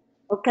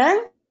 Okay.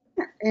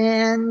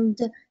 And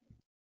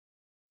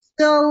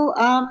so,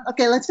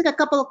 okay, let's take a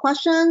couple of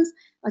questions.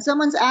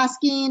 Someone's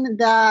asking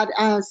that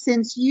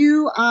since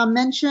you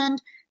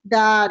mentioned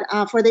that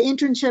for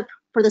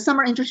the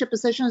summer internship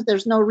positions,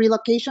 there's no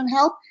relocation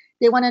help.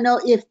 They want to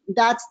know if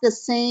that's the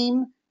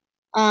same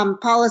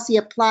policy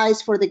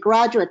applies for the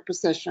graduate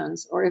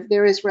positions, or if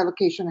there is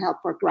relocation help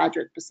for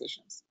graduate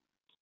positions.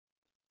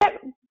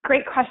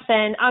 Great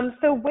question.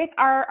 So with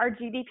our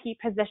GDP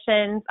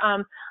positions,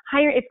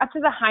 it's up to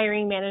the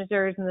hiring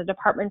managers and the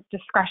department's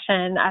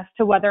discretion as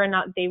to whether or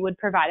not they would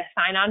provide a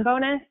sign-on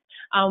bonus,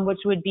 which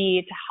would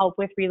be to help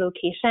with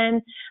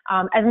relocation.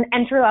 As an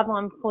entry-level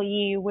employee,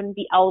 you wouldn't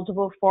be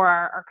eligible for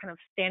our kind of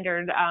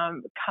standard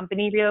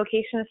company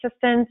relocation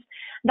assistance.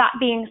 That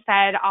being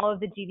said, all of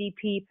the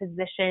GDP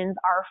positions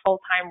are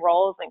full-time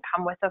roles and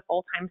come with a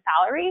full-time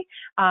salary,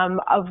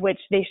 of which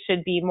they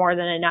should be more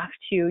than enough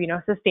to,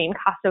 sustain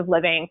cost of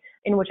living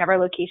in whichever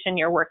location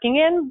you're working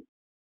in.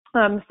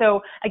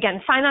 So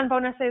again, sign-on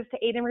bonuses to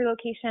aid in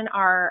relocation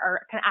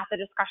are kind of at the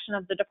discretion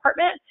of the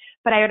department,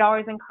 but I would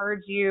always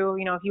encourage you,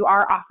 if you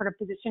are offered a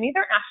position either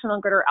at National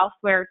Grid or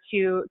elsewhere,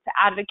 to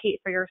advocate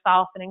for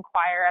yourself and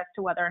inquire as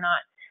to whether or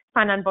not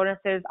sign-on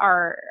bonuses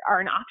are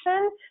an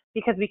option,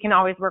 because we can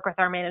always work with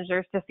our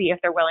managers to see if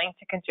they're willing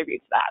to contribute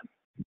to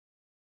that.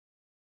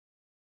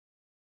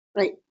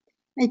 Right.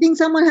 I think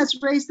someone has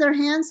raised their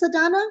hand,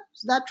 Sadana.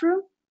 Is that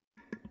true?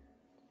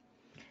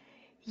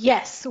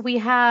 Yes, we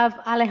have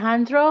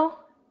Alejandro.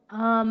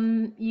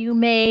 You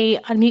may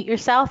unmute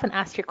yourself and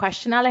ask your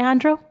question,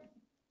 Alejandro.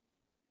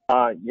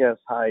 Yes.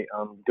 Hi.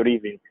 Good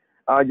evening.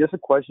 Just a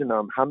question.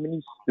 How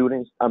many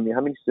students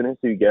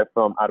do you get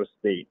from out of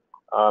state?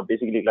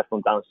 Basically, like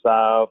from down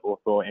south or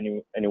from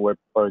anywhere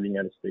part of the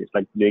United States.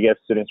 Like, do you get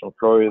students from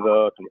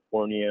Florida,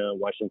 California,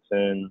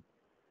 Washington?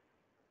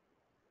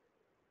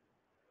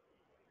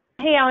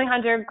 Hey,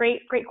 Alejandro,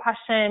 great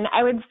question.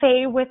 I would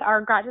say with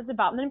our graduate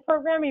development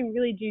program, we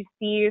really do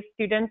see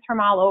students from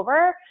all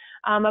over.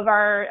 Of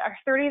our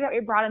 30 that we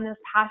brought in this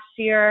past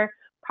year,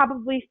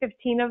 probably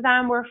 15 of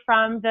them were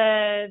from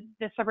the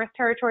service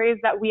territories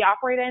that we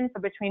operate in, so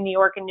between New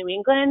York and New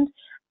England,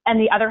 and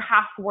the other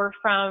half were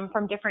from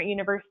different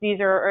universities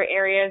or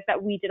areas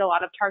that we did a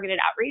lot of targeted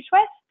outreach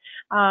with.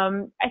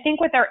 I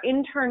think with our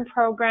intern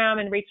program,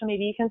 and Rachel,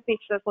 maybe you can speak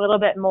to this a little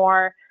bit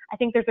more, I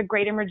think there's a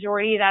greater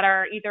majority that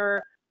are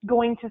either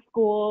going to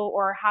school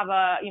or have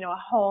a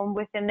home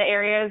within the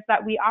areas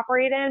that we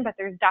operate in, but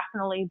there's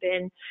definitely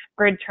been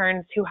grid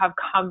turns who have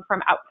come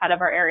from outside of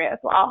our area as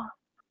well.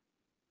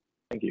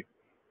 Thank you.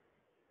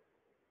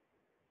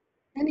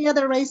 Any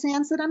other raised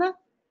hands, Sadana?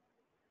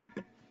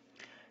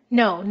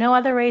 No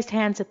other raised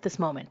hands at this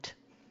moment.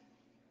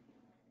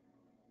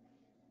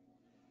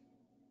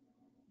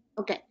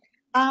 Okay.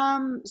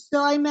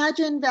 So I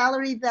imagine,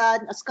 Valerie,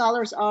 that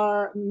scholars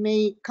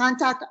may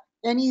contact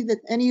any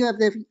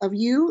of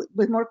you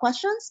with more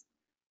questions?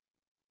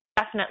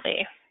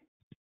 Definitely.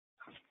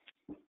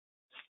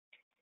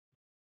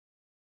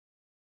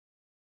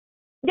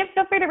 Yep,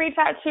 feel free to reach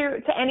out to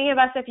any of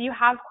us if you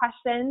have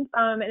questions.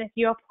 And if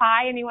you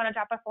apply and you want to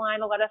drop us a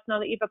line to let us know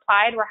that you've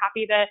applied, we're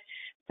happy to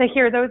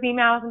hear those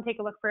emails and take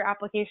a look for your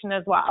application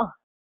as well.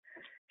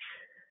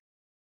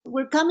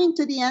 We're coming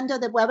to the end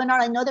of the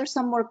webinar. I know there's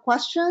some more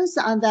questions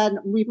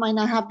that we might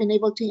not have been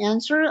able to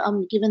answer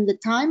given the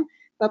time,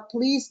 but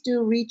please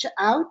do reach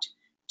out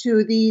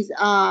to these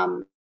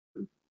to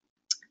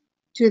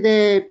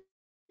the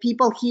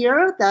people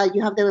here that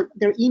you have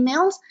their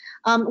emails.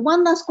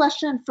 One last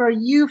question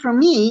from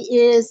me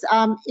is,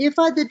 if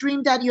a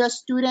TheDream.Us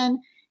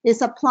student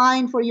is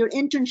applying for your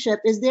internship,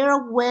 is there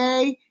a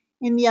way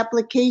in the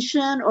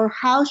application, or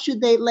how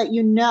should they let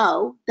you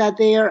know that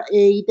they are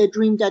a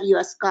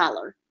TheDream.Us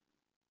scholar?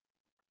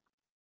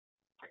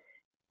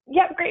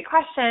 Yep, great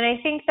question.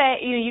 I think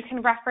that you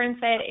can reference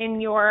it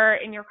in your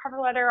cover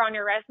letter on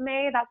your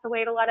resume. That's the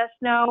way to let us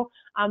know.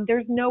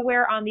 There's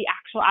nowhere on the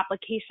actual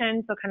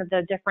application, so kind of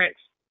the different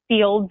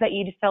fields that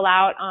you'd fill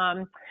out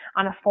on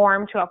a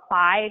form to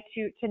apply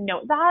to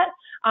note that.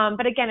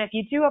 But again, if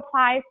you do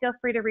apply, feel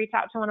free to reach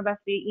out to one of us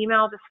via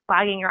email, just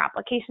flagging your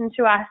application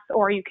to us,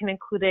 or you can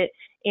include it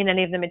in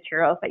any of the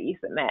materials that you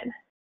submit.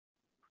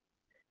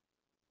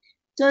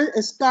 So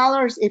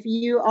scholars, if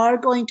you are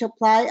going to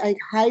apply, I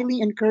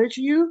highly encourage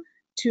you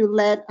to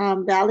let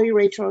Valerie,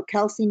 Rachel, or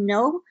Kelsey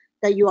know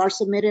that you are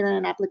submitting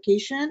an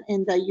application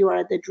and that you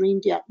are the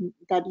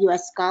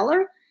Dream.Us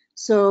scholar,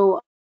 so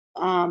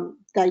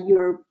that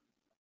your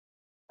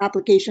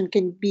application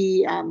can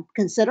be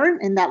considered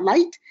in that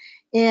light.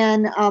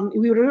 And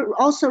we would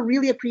also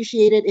really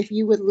appreciate it if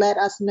you would let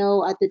us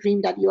know at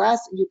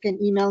TheDream.Us. You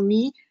can email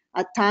me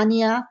at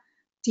Tanya,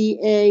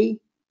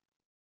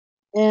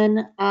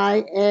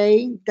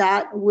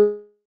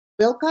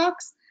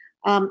 TANIA.Wilcox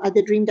at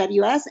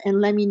TheDream.Us,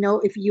 and let me know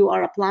if you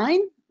are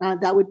applying.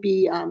 That would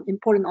be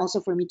important also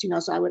for me to know,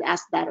 so I would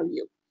ask that of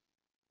you.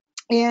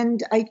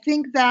 And I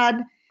think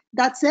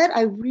that's it.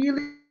 I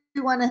really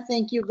want to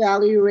thank you,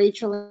 Valerie,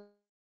 Rachel,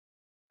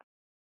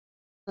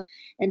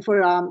 and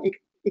for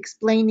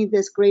explaining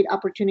this great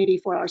opportunity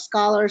for our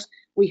scholars.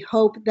 We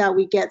hope that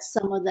we get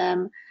some of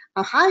them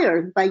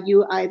hired by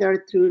you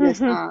either through this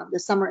the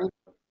summer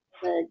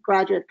the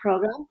graduate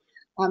program.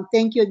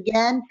 Thank you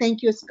again.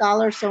 Thank you,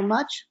 scholars, so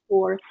much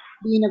for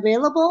being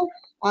available.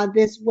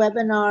 This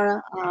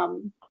webinar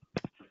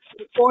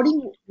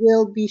recording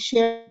will be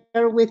shared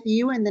with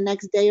you in the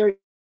next day or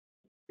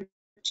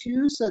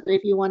two, so that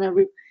if you want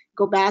to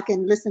go back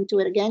and listen to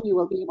it again, you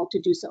will be able to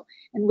do so.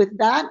 And with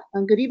that,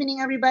 good evening,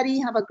 everybody.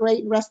 Have a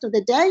great rest of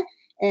the day,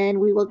 and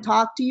we will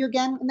talk to you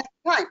again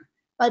next time.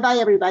 Bye-bye,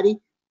 everybody.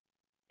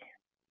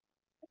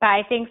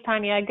 Bye. Thanks,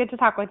 Tanya. Good to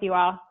talk with you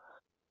all.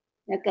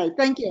 Okay,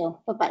 thank you.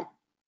 Bye-bye.